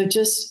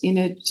 just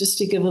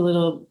to give a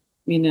little,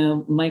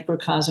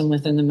 microcosm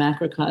within the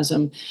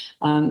macrocosm,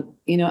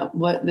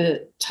 what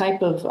the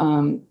type of,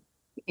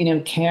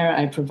 care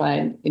I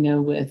provide,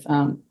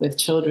 with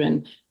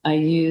children. I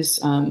use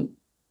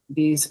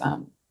these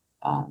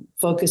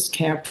focused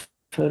care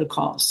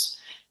protocols.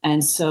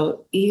 And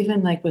so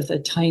even like with a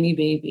tiny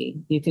baby,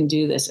 you can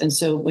do this. And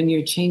so when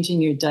you're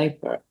changing their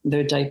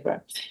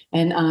diaper,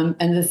 and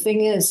the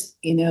thing is,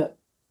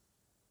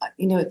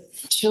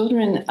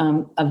 children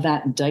of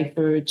that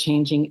diaper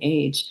changing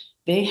age,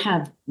 they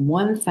have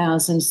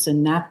 1,000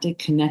 synaptic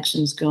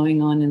connections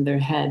going on in their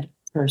head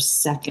per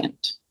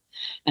second.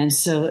 And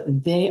so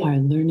they are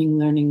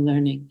learning.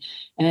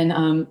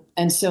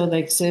 And so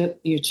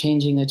you're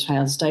changing a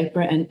child's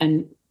diaper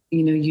and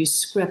you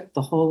script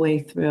the whole way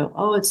through,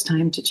 oh, it's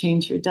time to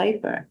change your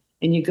diaper.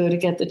 And you go to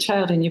get the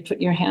child and you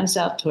put your hands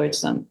out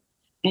towards them.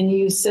 And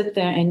you sit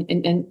there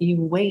and you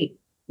wait.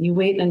 You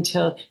wait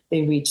until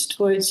they reach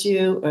towards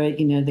you or,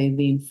 they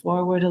lean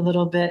forward a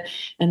little bit.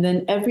 And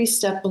then every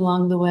step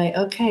along the way,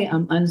 okay,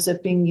 I'm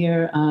unzipping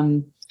your,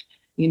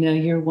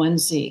 your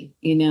onesie,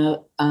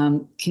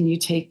 can you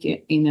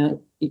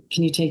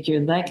take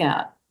your leg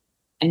out?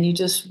 And you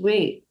just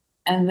wait.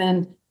 And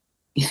then,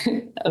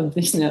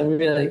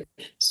 really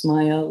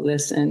smile,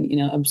 listen,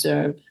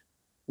 observe,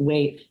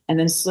 wait. And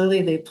then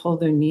slowly they pull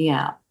their knee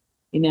out,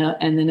 and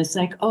then it's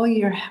like, oh,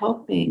 you're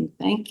helping.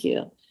 Thank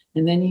you.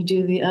 And then you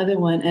do the other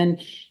one.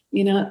 And,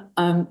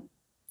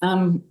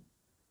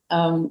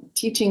 I'm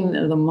teaching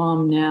the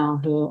mom now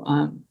who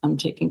I'm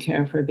taking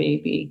care of her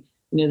baby,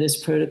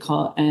 this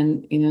protocol.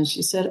 And,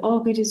 she said, oh,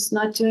 but he's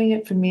not doing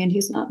it for me and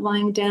he's not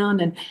lying down.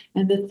 And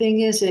the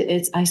thing is,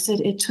 I said,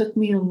 it took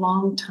me a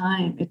long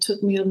time. It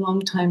took me a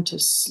long time to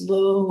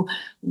slow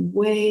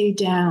way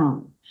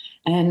down.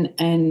 And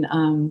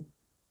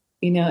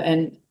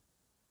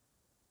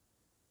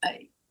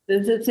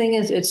the thing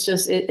is, it's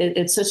just,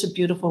 it's such a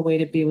beautiful way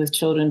to be with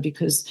children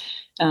because,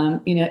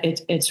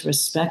 it's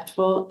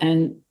respectful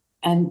and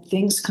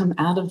things come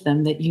out of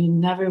them that you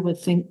never would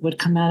think would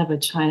come out of a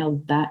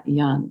child that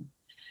young.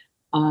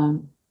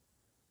 And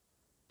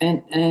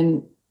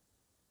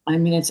I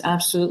mean, it's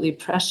absolutely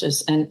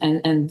precious.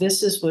 And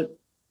this is what,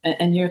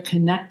 and you're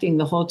connecting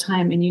the whole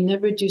time and you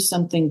never do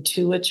something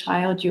to a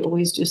child. You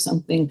always do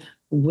something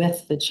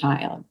with the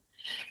child.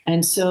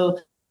 And so,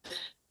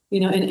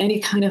 in any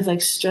kind of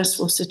like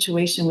stressful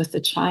situation with the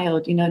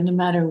child, no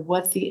matter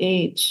what the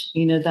age,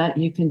 that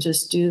you can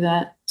just do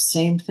that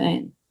same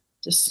thing.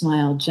 Just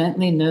smile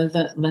gently,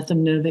 let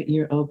them know that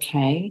you're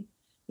okay,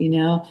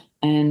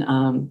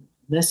 and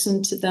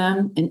listen to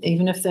them. And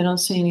even if they don't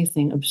say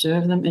anything,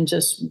 observe them and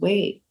just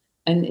wait.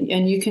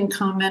 And you can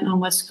comment on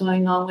what's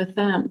going on with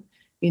them.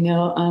 You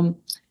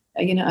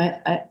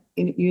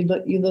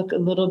look a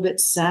little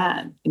bit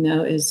sad.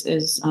 Is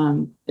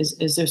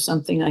there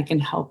something I can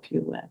help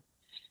you with?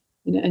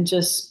 And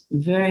just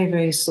very,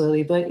 very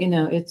slowly. But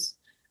it's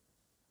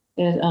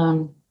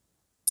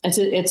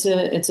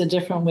a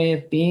different way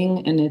of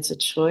being, and it's a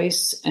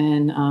choice.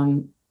 And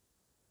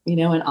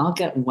and I'll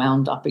get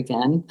wound up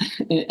again,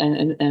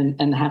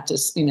 and have to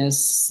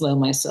slow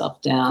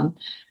myself down.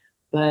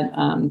 But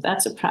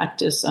that's a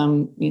practice.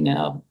 I'm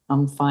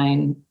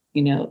fine.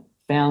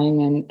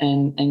 Failing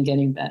and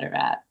getting better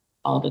at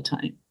all the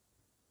time.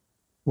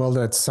 Well,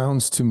 that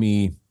sounds to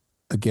me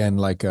again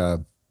like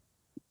a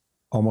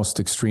almost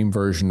extreme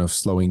version of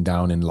slowing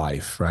down in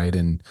life, right?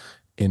 And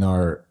in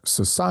our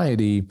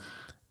society,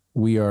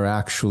 we are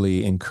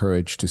actually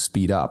encouraged to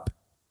speed up.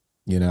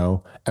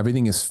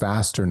 Everything is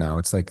faster now.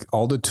 It's like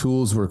all the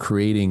tools we're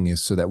creating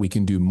is so that we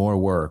can do more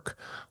work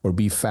or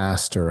be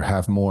faster,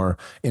 have more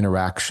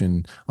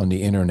interaction on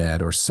the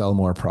internet or sell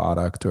more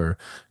product or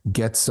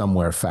get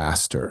somewhere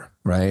faster,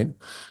 right?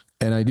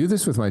 And I do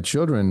this with my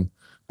children.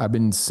 I've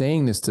been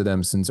saying this to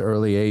them since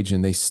early age,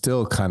 and they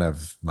still kind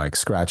of like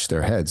scratch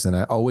their heads. And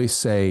I always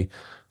say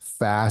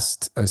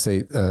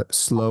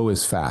slow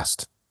is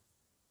fast,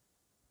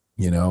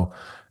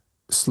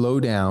 slow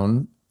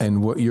down.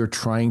 And what you're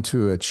trying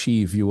to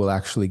achieve, you will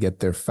actually get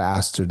there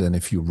faster than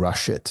if you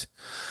rush it.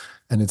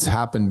 And it's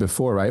happened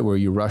before, right? Where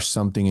you rush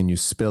something and you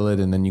spill it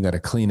and then you got to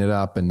clean it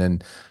up. And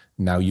then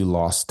now you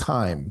lost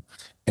time.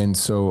 And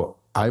so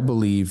I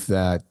believe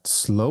that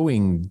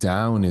slowing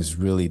down is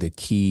really the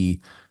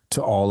key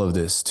to all of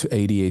this, to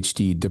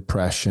ADHD,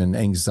 depression,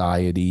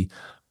 anxiety,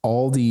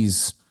 all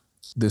these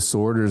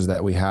disorders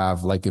that we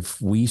have, like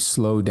if we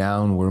slow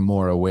down, we're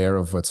more aware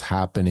of what's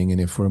happening. And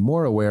if we're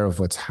more aware of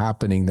what's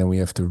happening, then we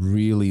have to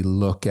really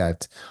look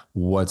at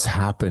what's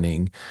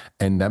happening.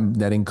 And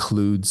that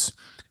includes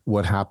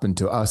what happened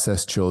to us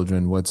as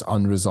children, what's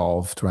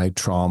unresolved, right?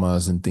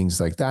 Traumas and things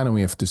like that. And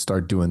we have to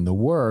start doing the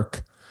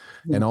work.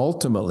 And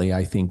ultimately,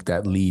 I think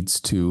that leads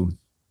to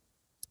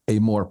a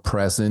more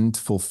present,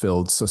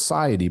 fulfilled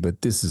society.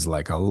 But this is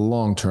like a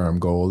long-term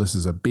goal. This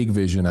is a big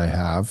vision I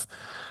have.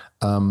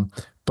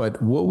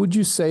 But what would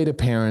you say to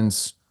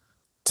parents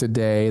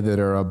today that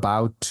are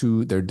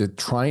they're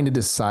trying to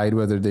decide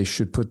whether they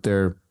should put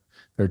their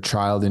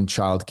child in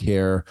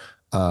childcare?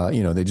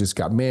 They just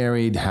got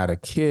married, had a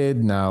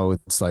kid. Now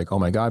it's like, oh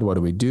my God, what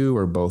do we do?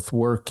 We're both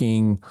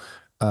working.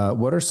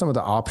 What are some of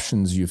the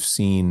options you've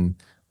seen?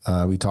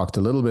 We talked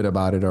a little bit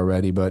about it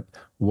already, but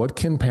what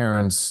can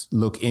parents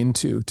look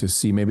into to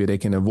see maybe they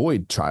can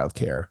avoid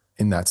childcare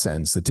in that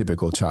sense, the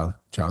typical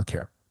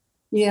childcare?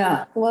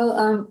 Yeah,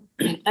 well,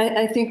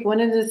 I think one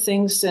of the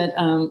things that,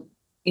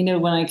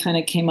 when I kind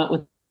of came up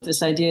with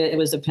this idea, it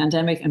was a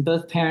pandemic and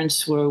both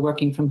parents were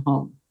working from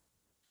home.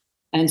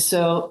 And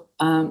so,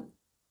 and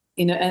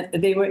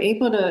they were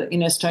able to,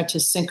 start to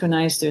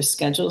synchronize their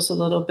schedules a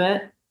little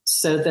bit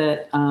so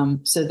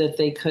that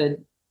they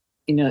could,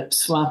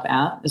 swap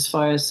out as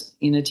far as,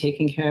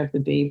 taking care of the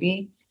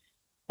baby.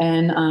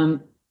 And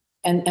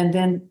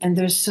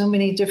there's so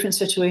many different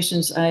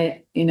situations.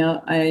 I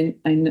know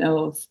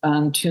of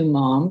two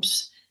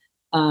moms,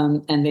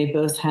 and they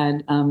both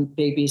had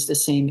babies the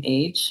same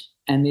age,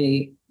 and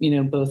they,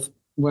 both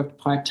worked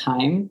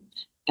part-time.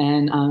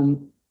 And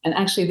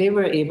actually they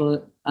were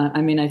able,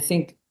 I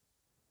think,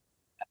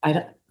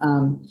 they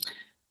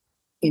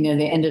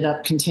ended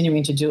up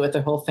continuing to do it with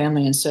their whole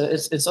family. And so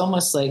it's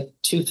almost like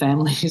two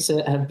families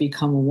that have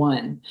become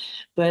one.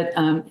 But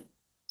the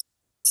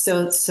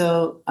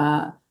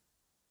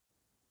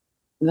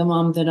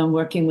mom that I'm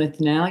working with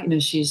now,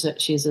 she's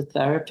a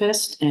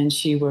therapist and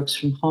she works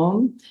from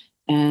home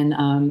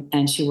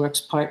and she works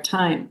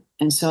part-time.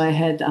 And so I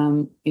had,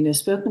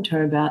 spoken to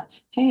her about,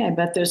 hey, I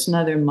bet there's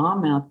another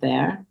mom out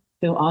there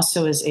who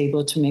also is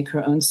able to make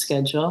her own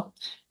schedule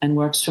and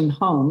works from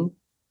home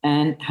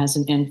and has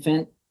an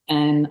infant,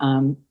 and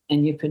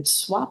you could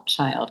swap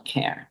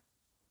childcare,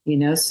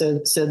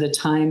 so the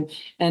time,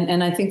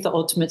 and I think the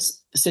ultimate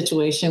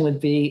situation would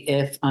be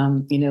if,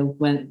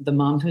 when the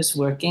mom who's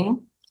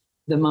working,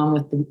 the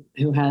mom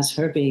who has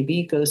her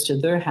baby goes to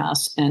their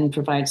house and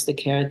provides the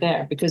care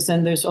there, because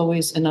then there's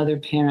always another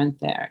parent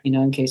there,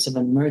 in case of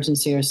an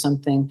emergency or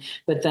something.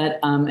 But that,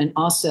 and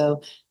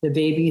also the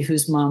baby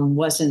whose mom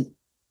wasn't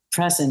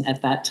present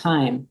at that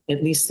time,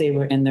 at least they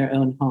were in their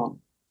own home.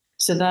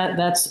 So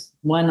that's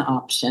one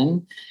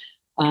option.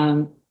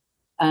 I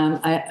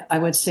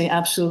would say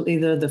absolutely,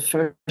 though, the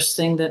first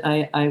thing that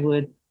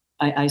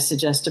I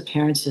suggest to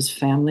parents is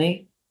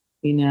family,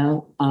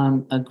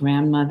 a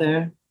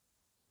grandmother,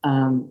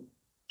 an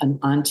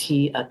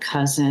auntie, a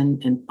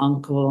cousin, an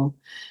uncle.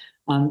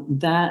 I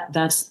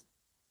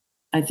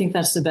think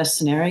that's the best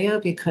scenario,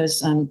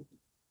 because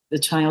the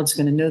child's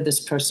going to know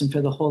this person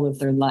for the whole of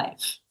their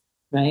life,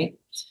 right?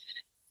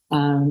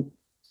 And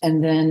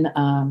then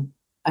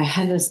I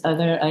had this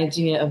other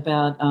idea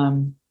about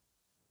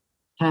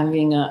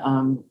having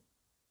an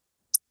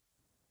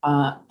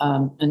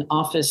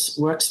office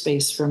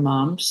workspace for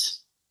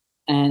moms,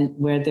 and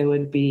where there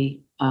would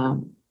be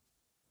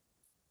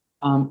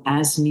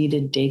as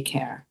needed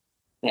daycare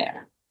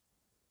there.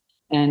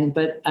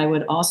 But I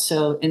would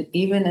also, and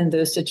even in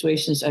those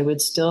situations, I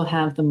would still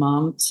have the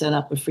mom set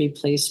up a free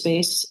play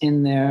space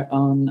in their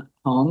own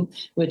home,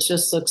 which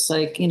just looks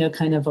like,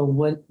 kind of a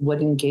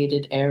wooden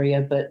gated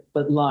area, but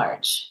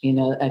large.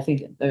 I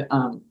think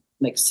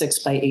like 6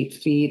 by 8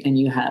 feet, and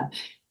you have,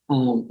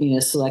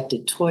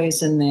 selected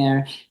toys in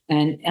there.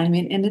 And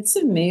and it's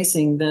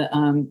amazing that,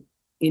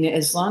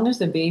 as long as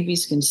the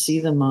babies can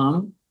see the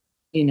mom,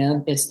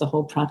 it's the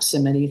whole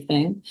proximity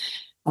thing.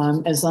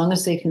 As long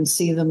as they can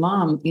see the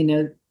mom,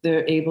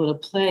 they're able to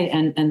play.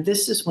 And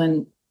this is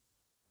when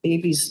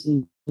babies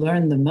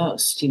learn the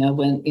most,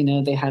 when,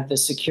 they have the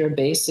secure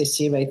base they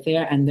see right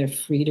there, and they're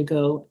free to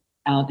go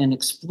out and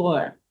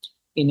explore,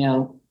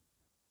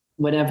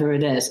 whatever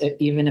it is,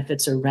 even if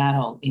it's a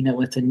rattle,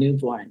 with a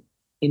newborn,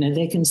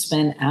 they can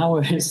spend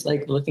hours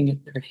like looking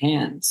at their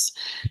hands.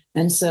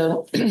 And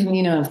so,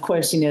 of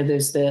course,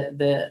 there's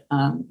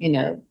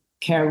the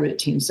care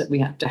routines that we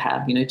have to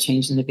have,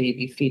 changing the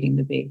baby, feeding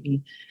the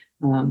baby,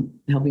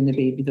 helping the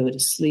baby go to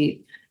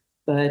sleep.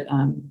 But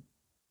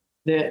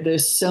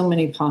there's so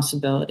many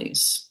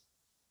possibilities.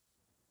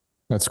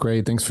 That's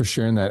great. Thanks for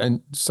sharing that.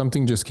 And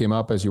something just came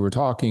up as you were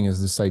talking,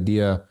 is this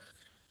idea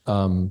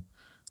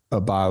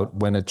about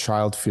when a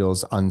child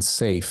feels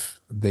unsafe,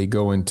 they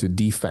go into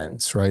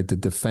defense, right? The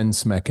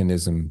defense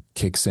mechanism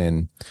kicks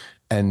in,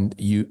 and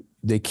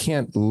they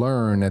can't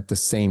learn at the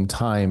same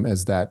time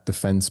as that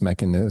defense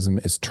mechanism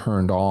is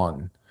turned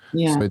on.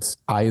 Yeah. So it's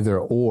either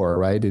or,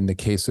 right? In the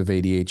case of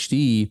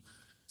ADHD,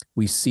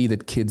 we see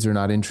that kids are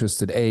not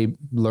interested,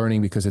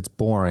 learning because it's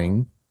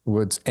boring,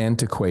 what's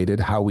antiquated,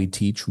 how we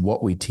teach,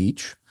 what we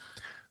teach.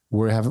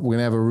 We're going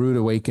to have a rude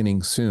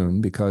awakening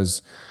soon,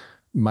 because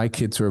my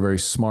kids who are very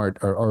smart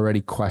are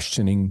already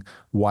questioning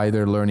why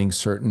they're learning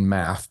certain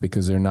math,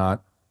 because they're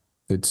not,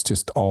 it's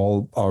just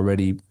all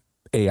already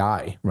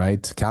AI,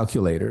 right?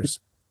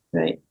 Calculators.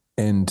 Right.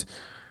 And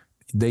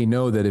they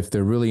know that if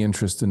they're really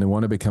interested and they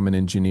want to become an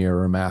engineer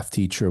or a math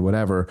teacher or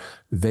whatever,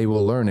 they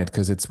will learn it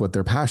because it's what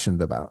they're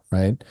passionate about,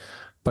 right?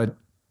 But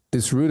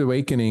this rude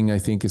awakening, I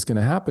think, is going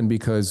to happen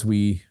because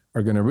we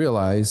are going to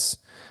realize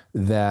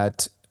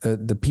that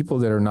the people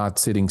that are not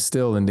sitting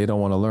still and they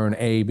don't want to learn,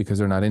 A, because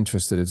they're not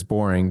interested, it's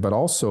boring, but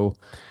also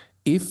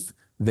if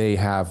they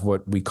have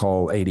what we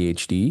call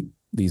ADHD,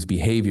 these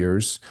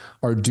behaviors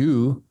are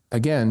due,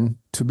 again,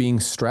 to being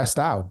stressed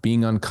out,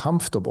 being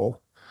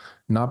uncomfortable,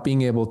 not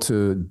being able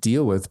to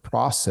deal with,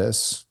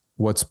 process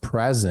what's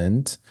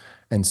present.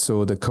 And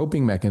so the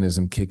coping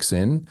mechanism kicks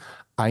in.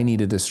 I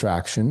need a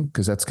distraction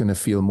because that's going to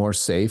feel more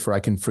safe, or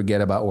I can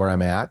forget about where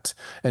I'm at.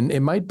 And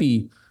it might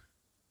be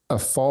a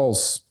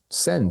false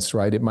sense,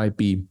 right? It might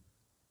be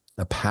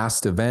a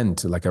past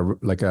event, like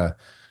a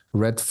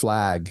red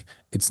flag.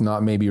 It's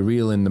not maybe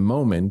real in the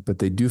moment, but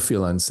they do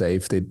feel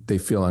unsafe. They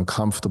feel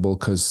uncomfortable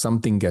because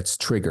something gets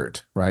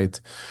triggered, right?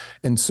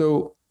 And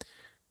so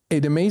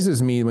it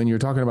amazes me when you're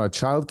talking about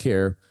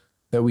childcare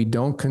that we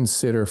don't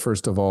consider,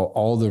 first of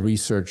all the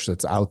research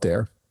that's out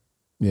there,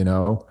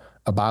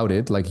 about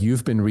it, like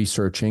you've been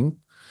researching.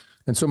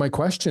 And so my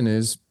question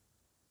is,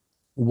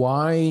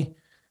 why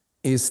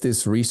is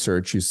this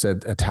research? You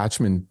said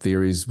attachment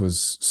theories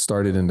was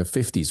started in the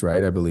 50s,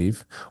 right? I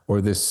believe,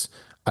 or this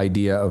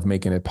idea of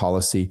making it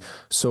policy.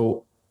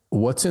 So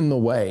what's in the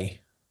way?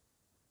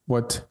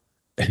 What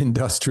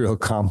industrial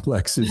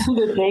complex is?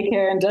 The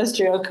daycare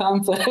industrial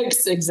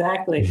complex,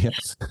 exactly.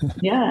 Yes.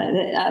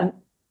 Yeah.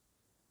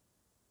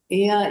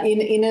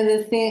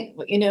 The thing,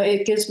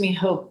 it gives me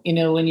hope,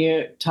 when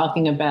you're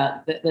talking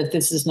about that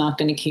this is not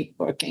going to keep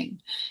working,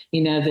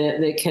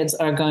 the kids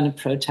are going to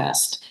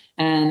protest.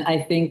 And I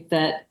think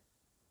that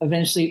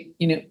eventually,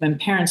 when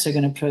parents are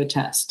going to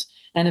protest,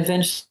 and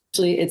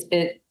eventually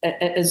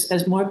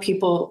as more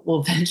people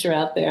will venture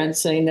out there and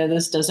say, no,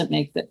 this doesn't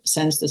make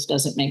sense. This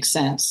doesn't make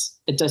sense.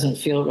 It doesn't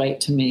feel right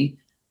to me,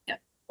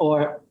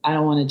 or I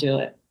don't want to do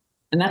it.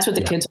 And that's what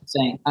the kids are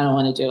saying. I don't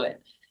want to do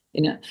it,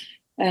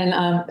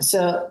 And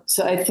so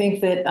I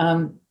think that,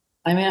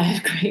 I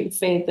have great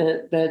faith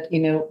that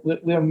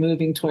we're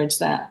moving towards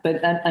that,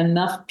 but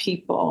enough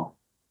people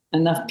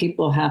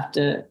have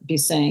to be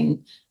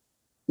saying,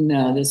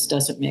 no, this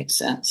doesn't make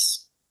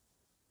sense.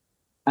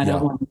 I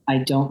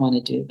don't want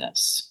to do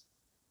this.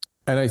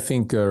 And I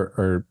think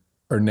our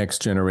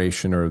next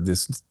generation, or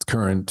this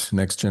current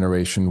next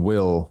generation,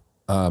 will.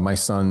 My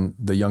son,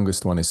 the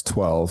youngest one, is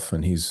 12,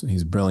 and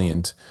he's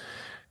brilliant,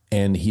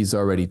 and he's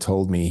already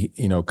told me,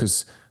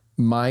 because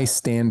my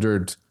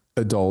standard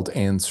adult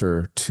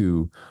answer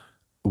to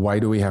why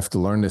do we have to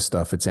learn this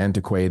stuff? It's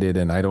antiquated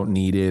and I don't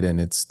need it and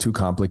it's too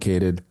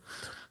complicated.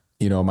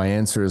 My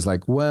answer is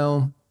like,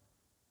 well,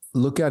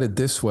 look at it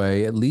this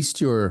way. At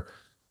least you're,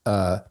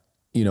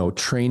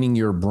 training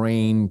your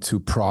brain to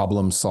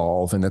problem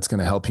solve, and that's going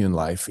to help you in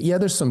life. Yeah,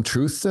 there's some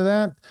truth to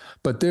that,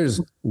 but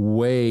there's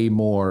way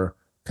more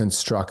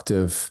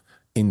constructive,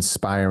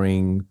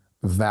 inspiring,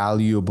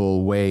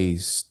 valuable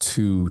ways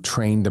to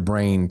train the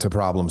brain to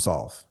problem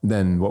solve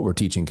than what we're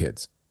teaching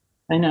kids.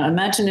 I know.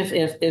 Imagine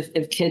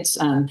if kids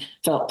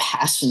felt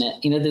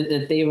passionate,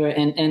 that they were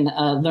in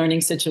a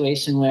learning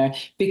situation where,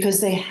 because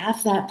they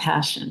have that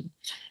passion,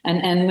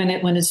 and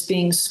when it's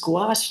being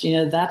squashed,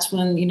 that's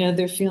when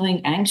they're feeling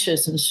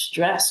anxious and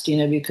stressed,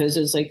 because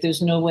it's like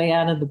there's no way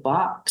out of the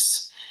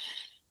box.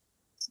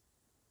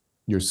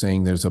 You're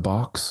saying there's a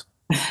box?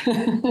 We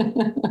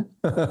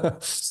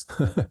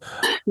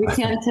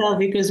can't tell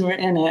because we're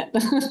in it.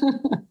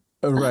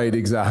 Right,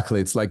 exactly.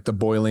 It's like the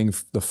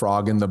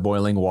frog in the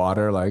boiling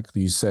water. Like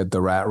you said, the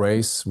rat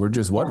race. We're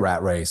just what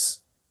rat race?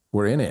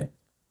 We're in it.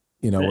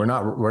 We're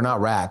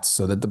not rats,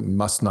 so that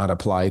must not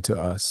apply to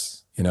us.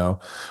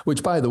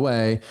 Which, by the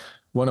way,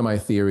 one of my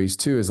theories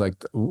too is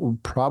like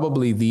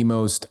probably the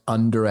most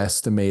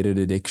underestimated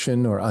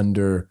addiction,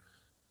 or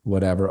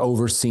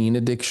overseen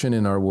addiction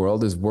in our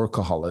world is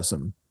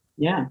workaholism.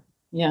 Yeah.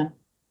 Yeah.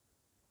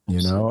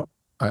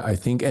 I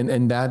think,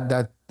 and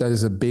that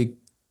is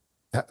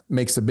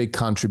makes a big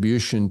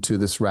contribution to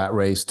this rat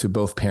race, to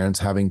both parents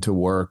having to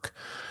work,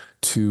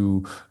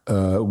 to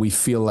we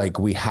feel like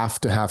we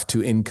have to have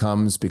two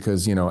incomes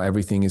because,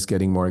 everything is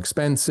getting more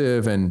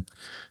expensive, and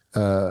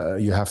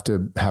you have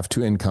to have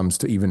two incomes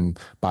to even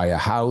buy a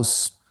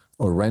house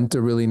or rent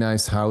a really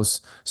nice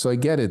house. So I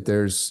get it.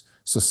 There's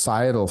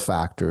societal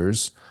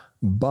factors,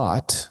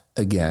 but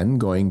again,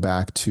 going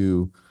back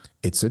to,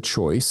 it's a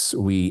choice.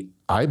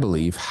 I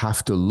believe,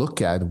 have to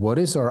look at what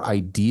is our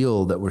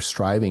ideal that we're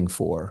striving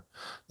for.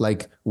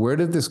 Like, where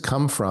did this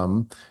come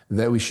from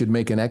that we should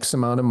make an X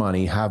amount of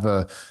money, have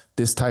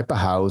this type of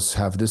house,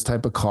 have this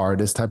type of car,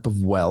 this type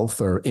of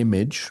wealth or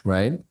image,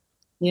 right?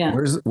 Yeah.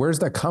 Where's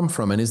that come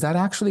from? And is that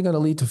actually going to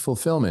lead to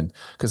fulfillment?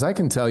 Because I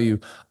can tell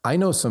you, I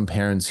know some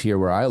parents here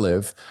where I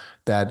live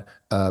that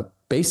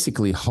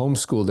basically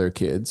homeschool their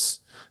kids.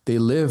 They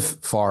live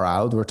far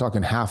out. We're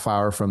talking half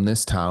hour from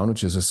this town,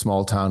 which is a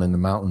small town in the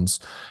mountains.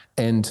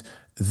 And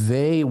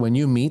when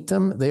you meet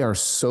them, they are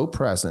so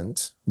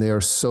present. They are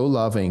so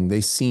loving.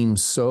 They seem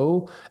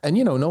so, and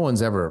no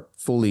one's ever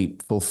fully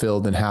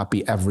fulfilled and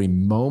happy every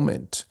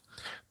moment.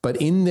 But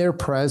in their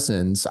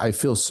presence, I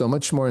feel so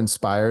much more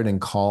inspired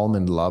and calm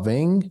and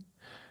loving.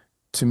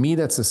 To me,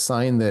 that's a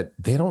sign that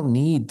they don't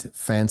need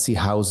fancy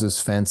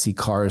houses, fancy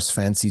cars,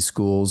 fancy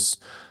schools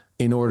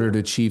in order to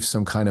achieve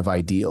some kind of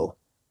ideal.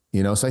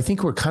 So I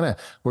think we're kind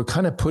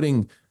of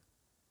putting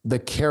the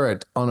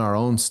carrot on our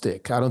own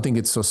stick. I don't think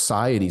it's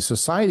society.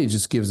 Society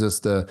just gives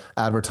us the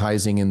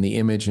advertising and the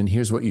image and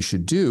here's what you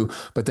should do.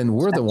 But then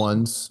we're the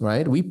ones,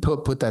 right? We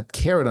put that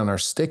carrot on our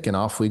stick and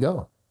off we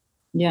go.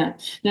 Yeah,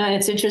 no,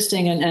 it's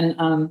interesting.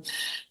 And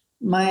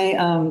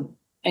my,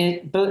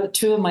 both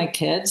two of my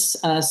kids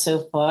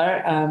so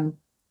far,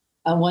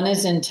 one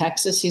is in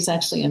Texas. He's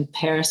actually in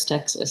Paris,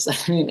 Texas.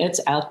 I mean, it's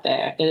out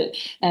there.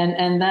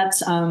 And that's,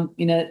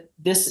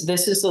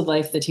 this is the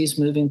life that he's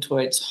moving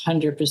towards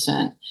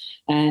 100%.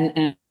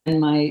 And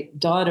my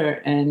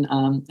daughter and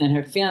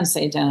her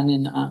fiance down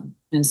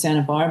in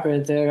Santa Barbara,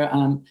 they're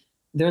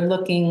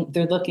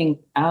looking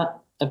out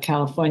of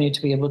California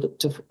to be able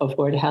to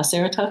afford a house.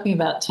 They were talking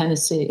about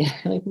Tennessee.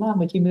 Like, Mom,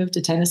 would you move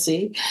to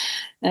Tennessee?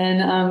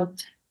 And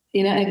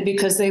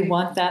because they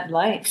want that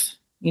life.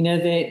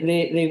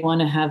 They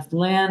want to have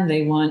land.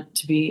 They want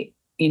to be,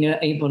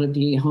 able to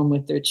be home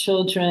with their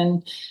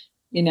children.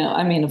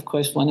 I mean, of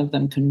course, one of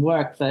them can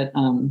work, but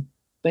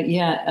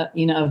yeah,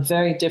 a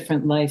very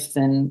different life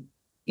than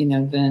is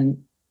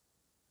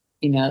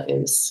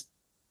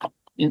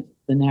the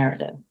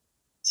narrative.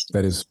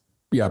 That is,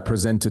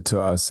 presented to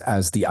us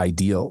as the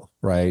ideal,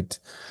 right?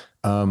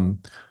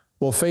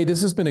 Well, Faye,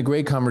 this has been a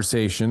great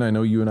conversation. I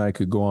know you and I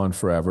could go on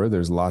forever.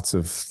 There's lots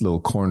of little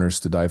corners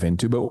to dive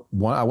into, but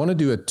I want to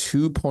do a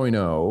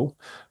 2.0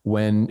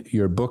 when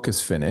your book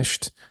is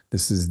finished.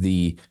 This is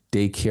the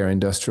Daycare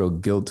Industrial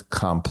Guilt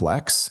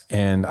Complex.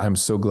 And I'm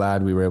so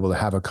glad we were able to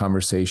have a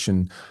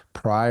conversation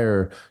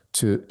prior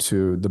to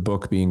the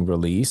book being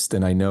released.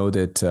 And I know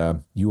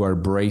that you are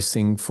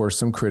bracing for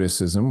some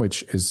criticism,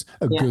 which is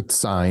a good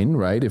sign,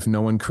 right? If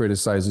no one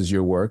criticizes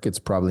your work, it's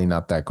probably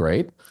not that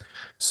great.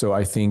 So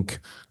I think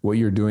what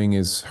you're doing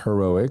is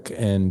heroic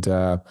and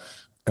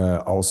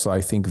also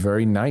I think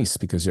very nice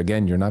because,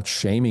 again, you're not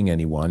shaming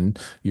anyone.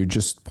 You're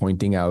just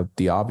pointing out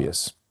the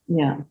obvious.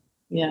 Yeah.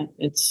 Yeah.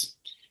 This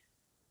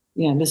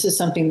is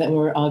something that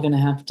we're all going to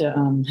have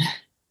to,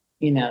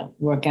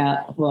 work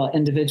out, well,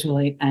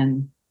 individually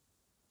and,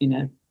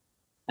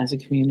 as a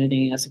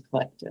community, as a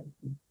collective.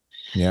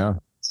 Yeah.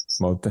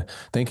 Well,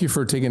 thank you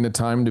for taking the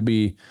time to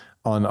be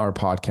on our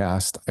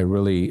podcast. I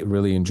really,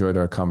 really enjoyed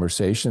our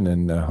conversation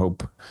and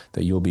hope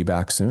that you'll be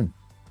back soon.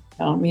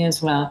 Oh, me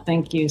as well.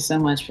 Thank you so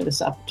much for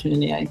this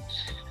opportunity.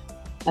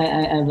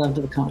 I loved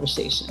the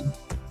conversation.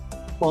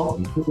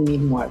 Well, we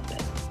need more of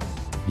it.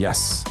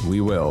 Yes, we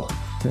will.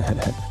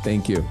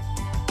 Thank you.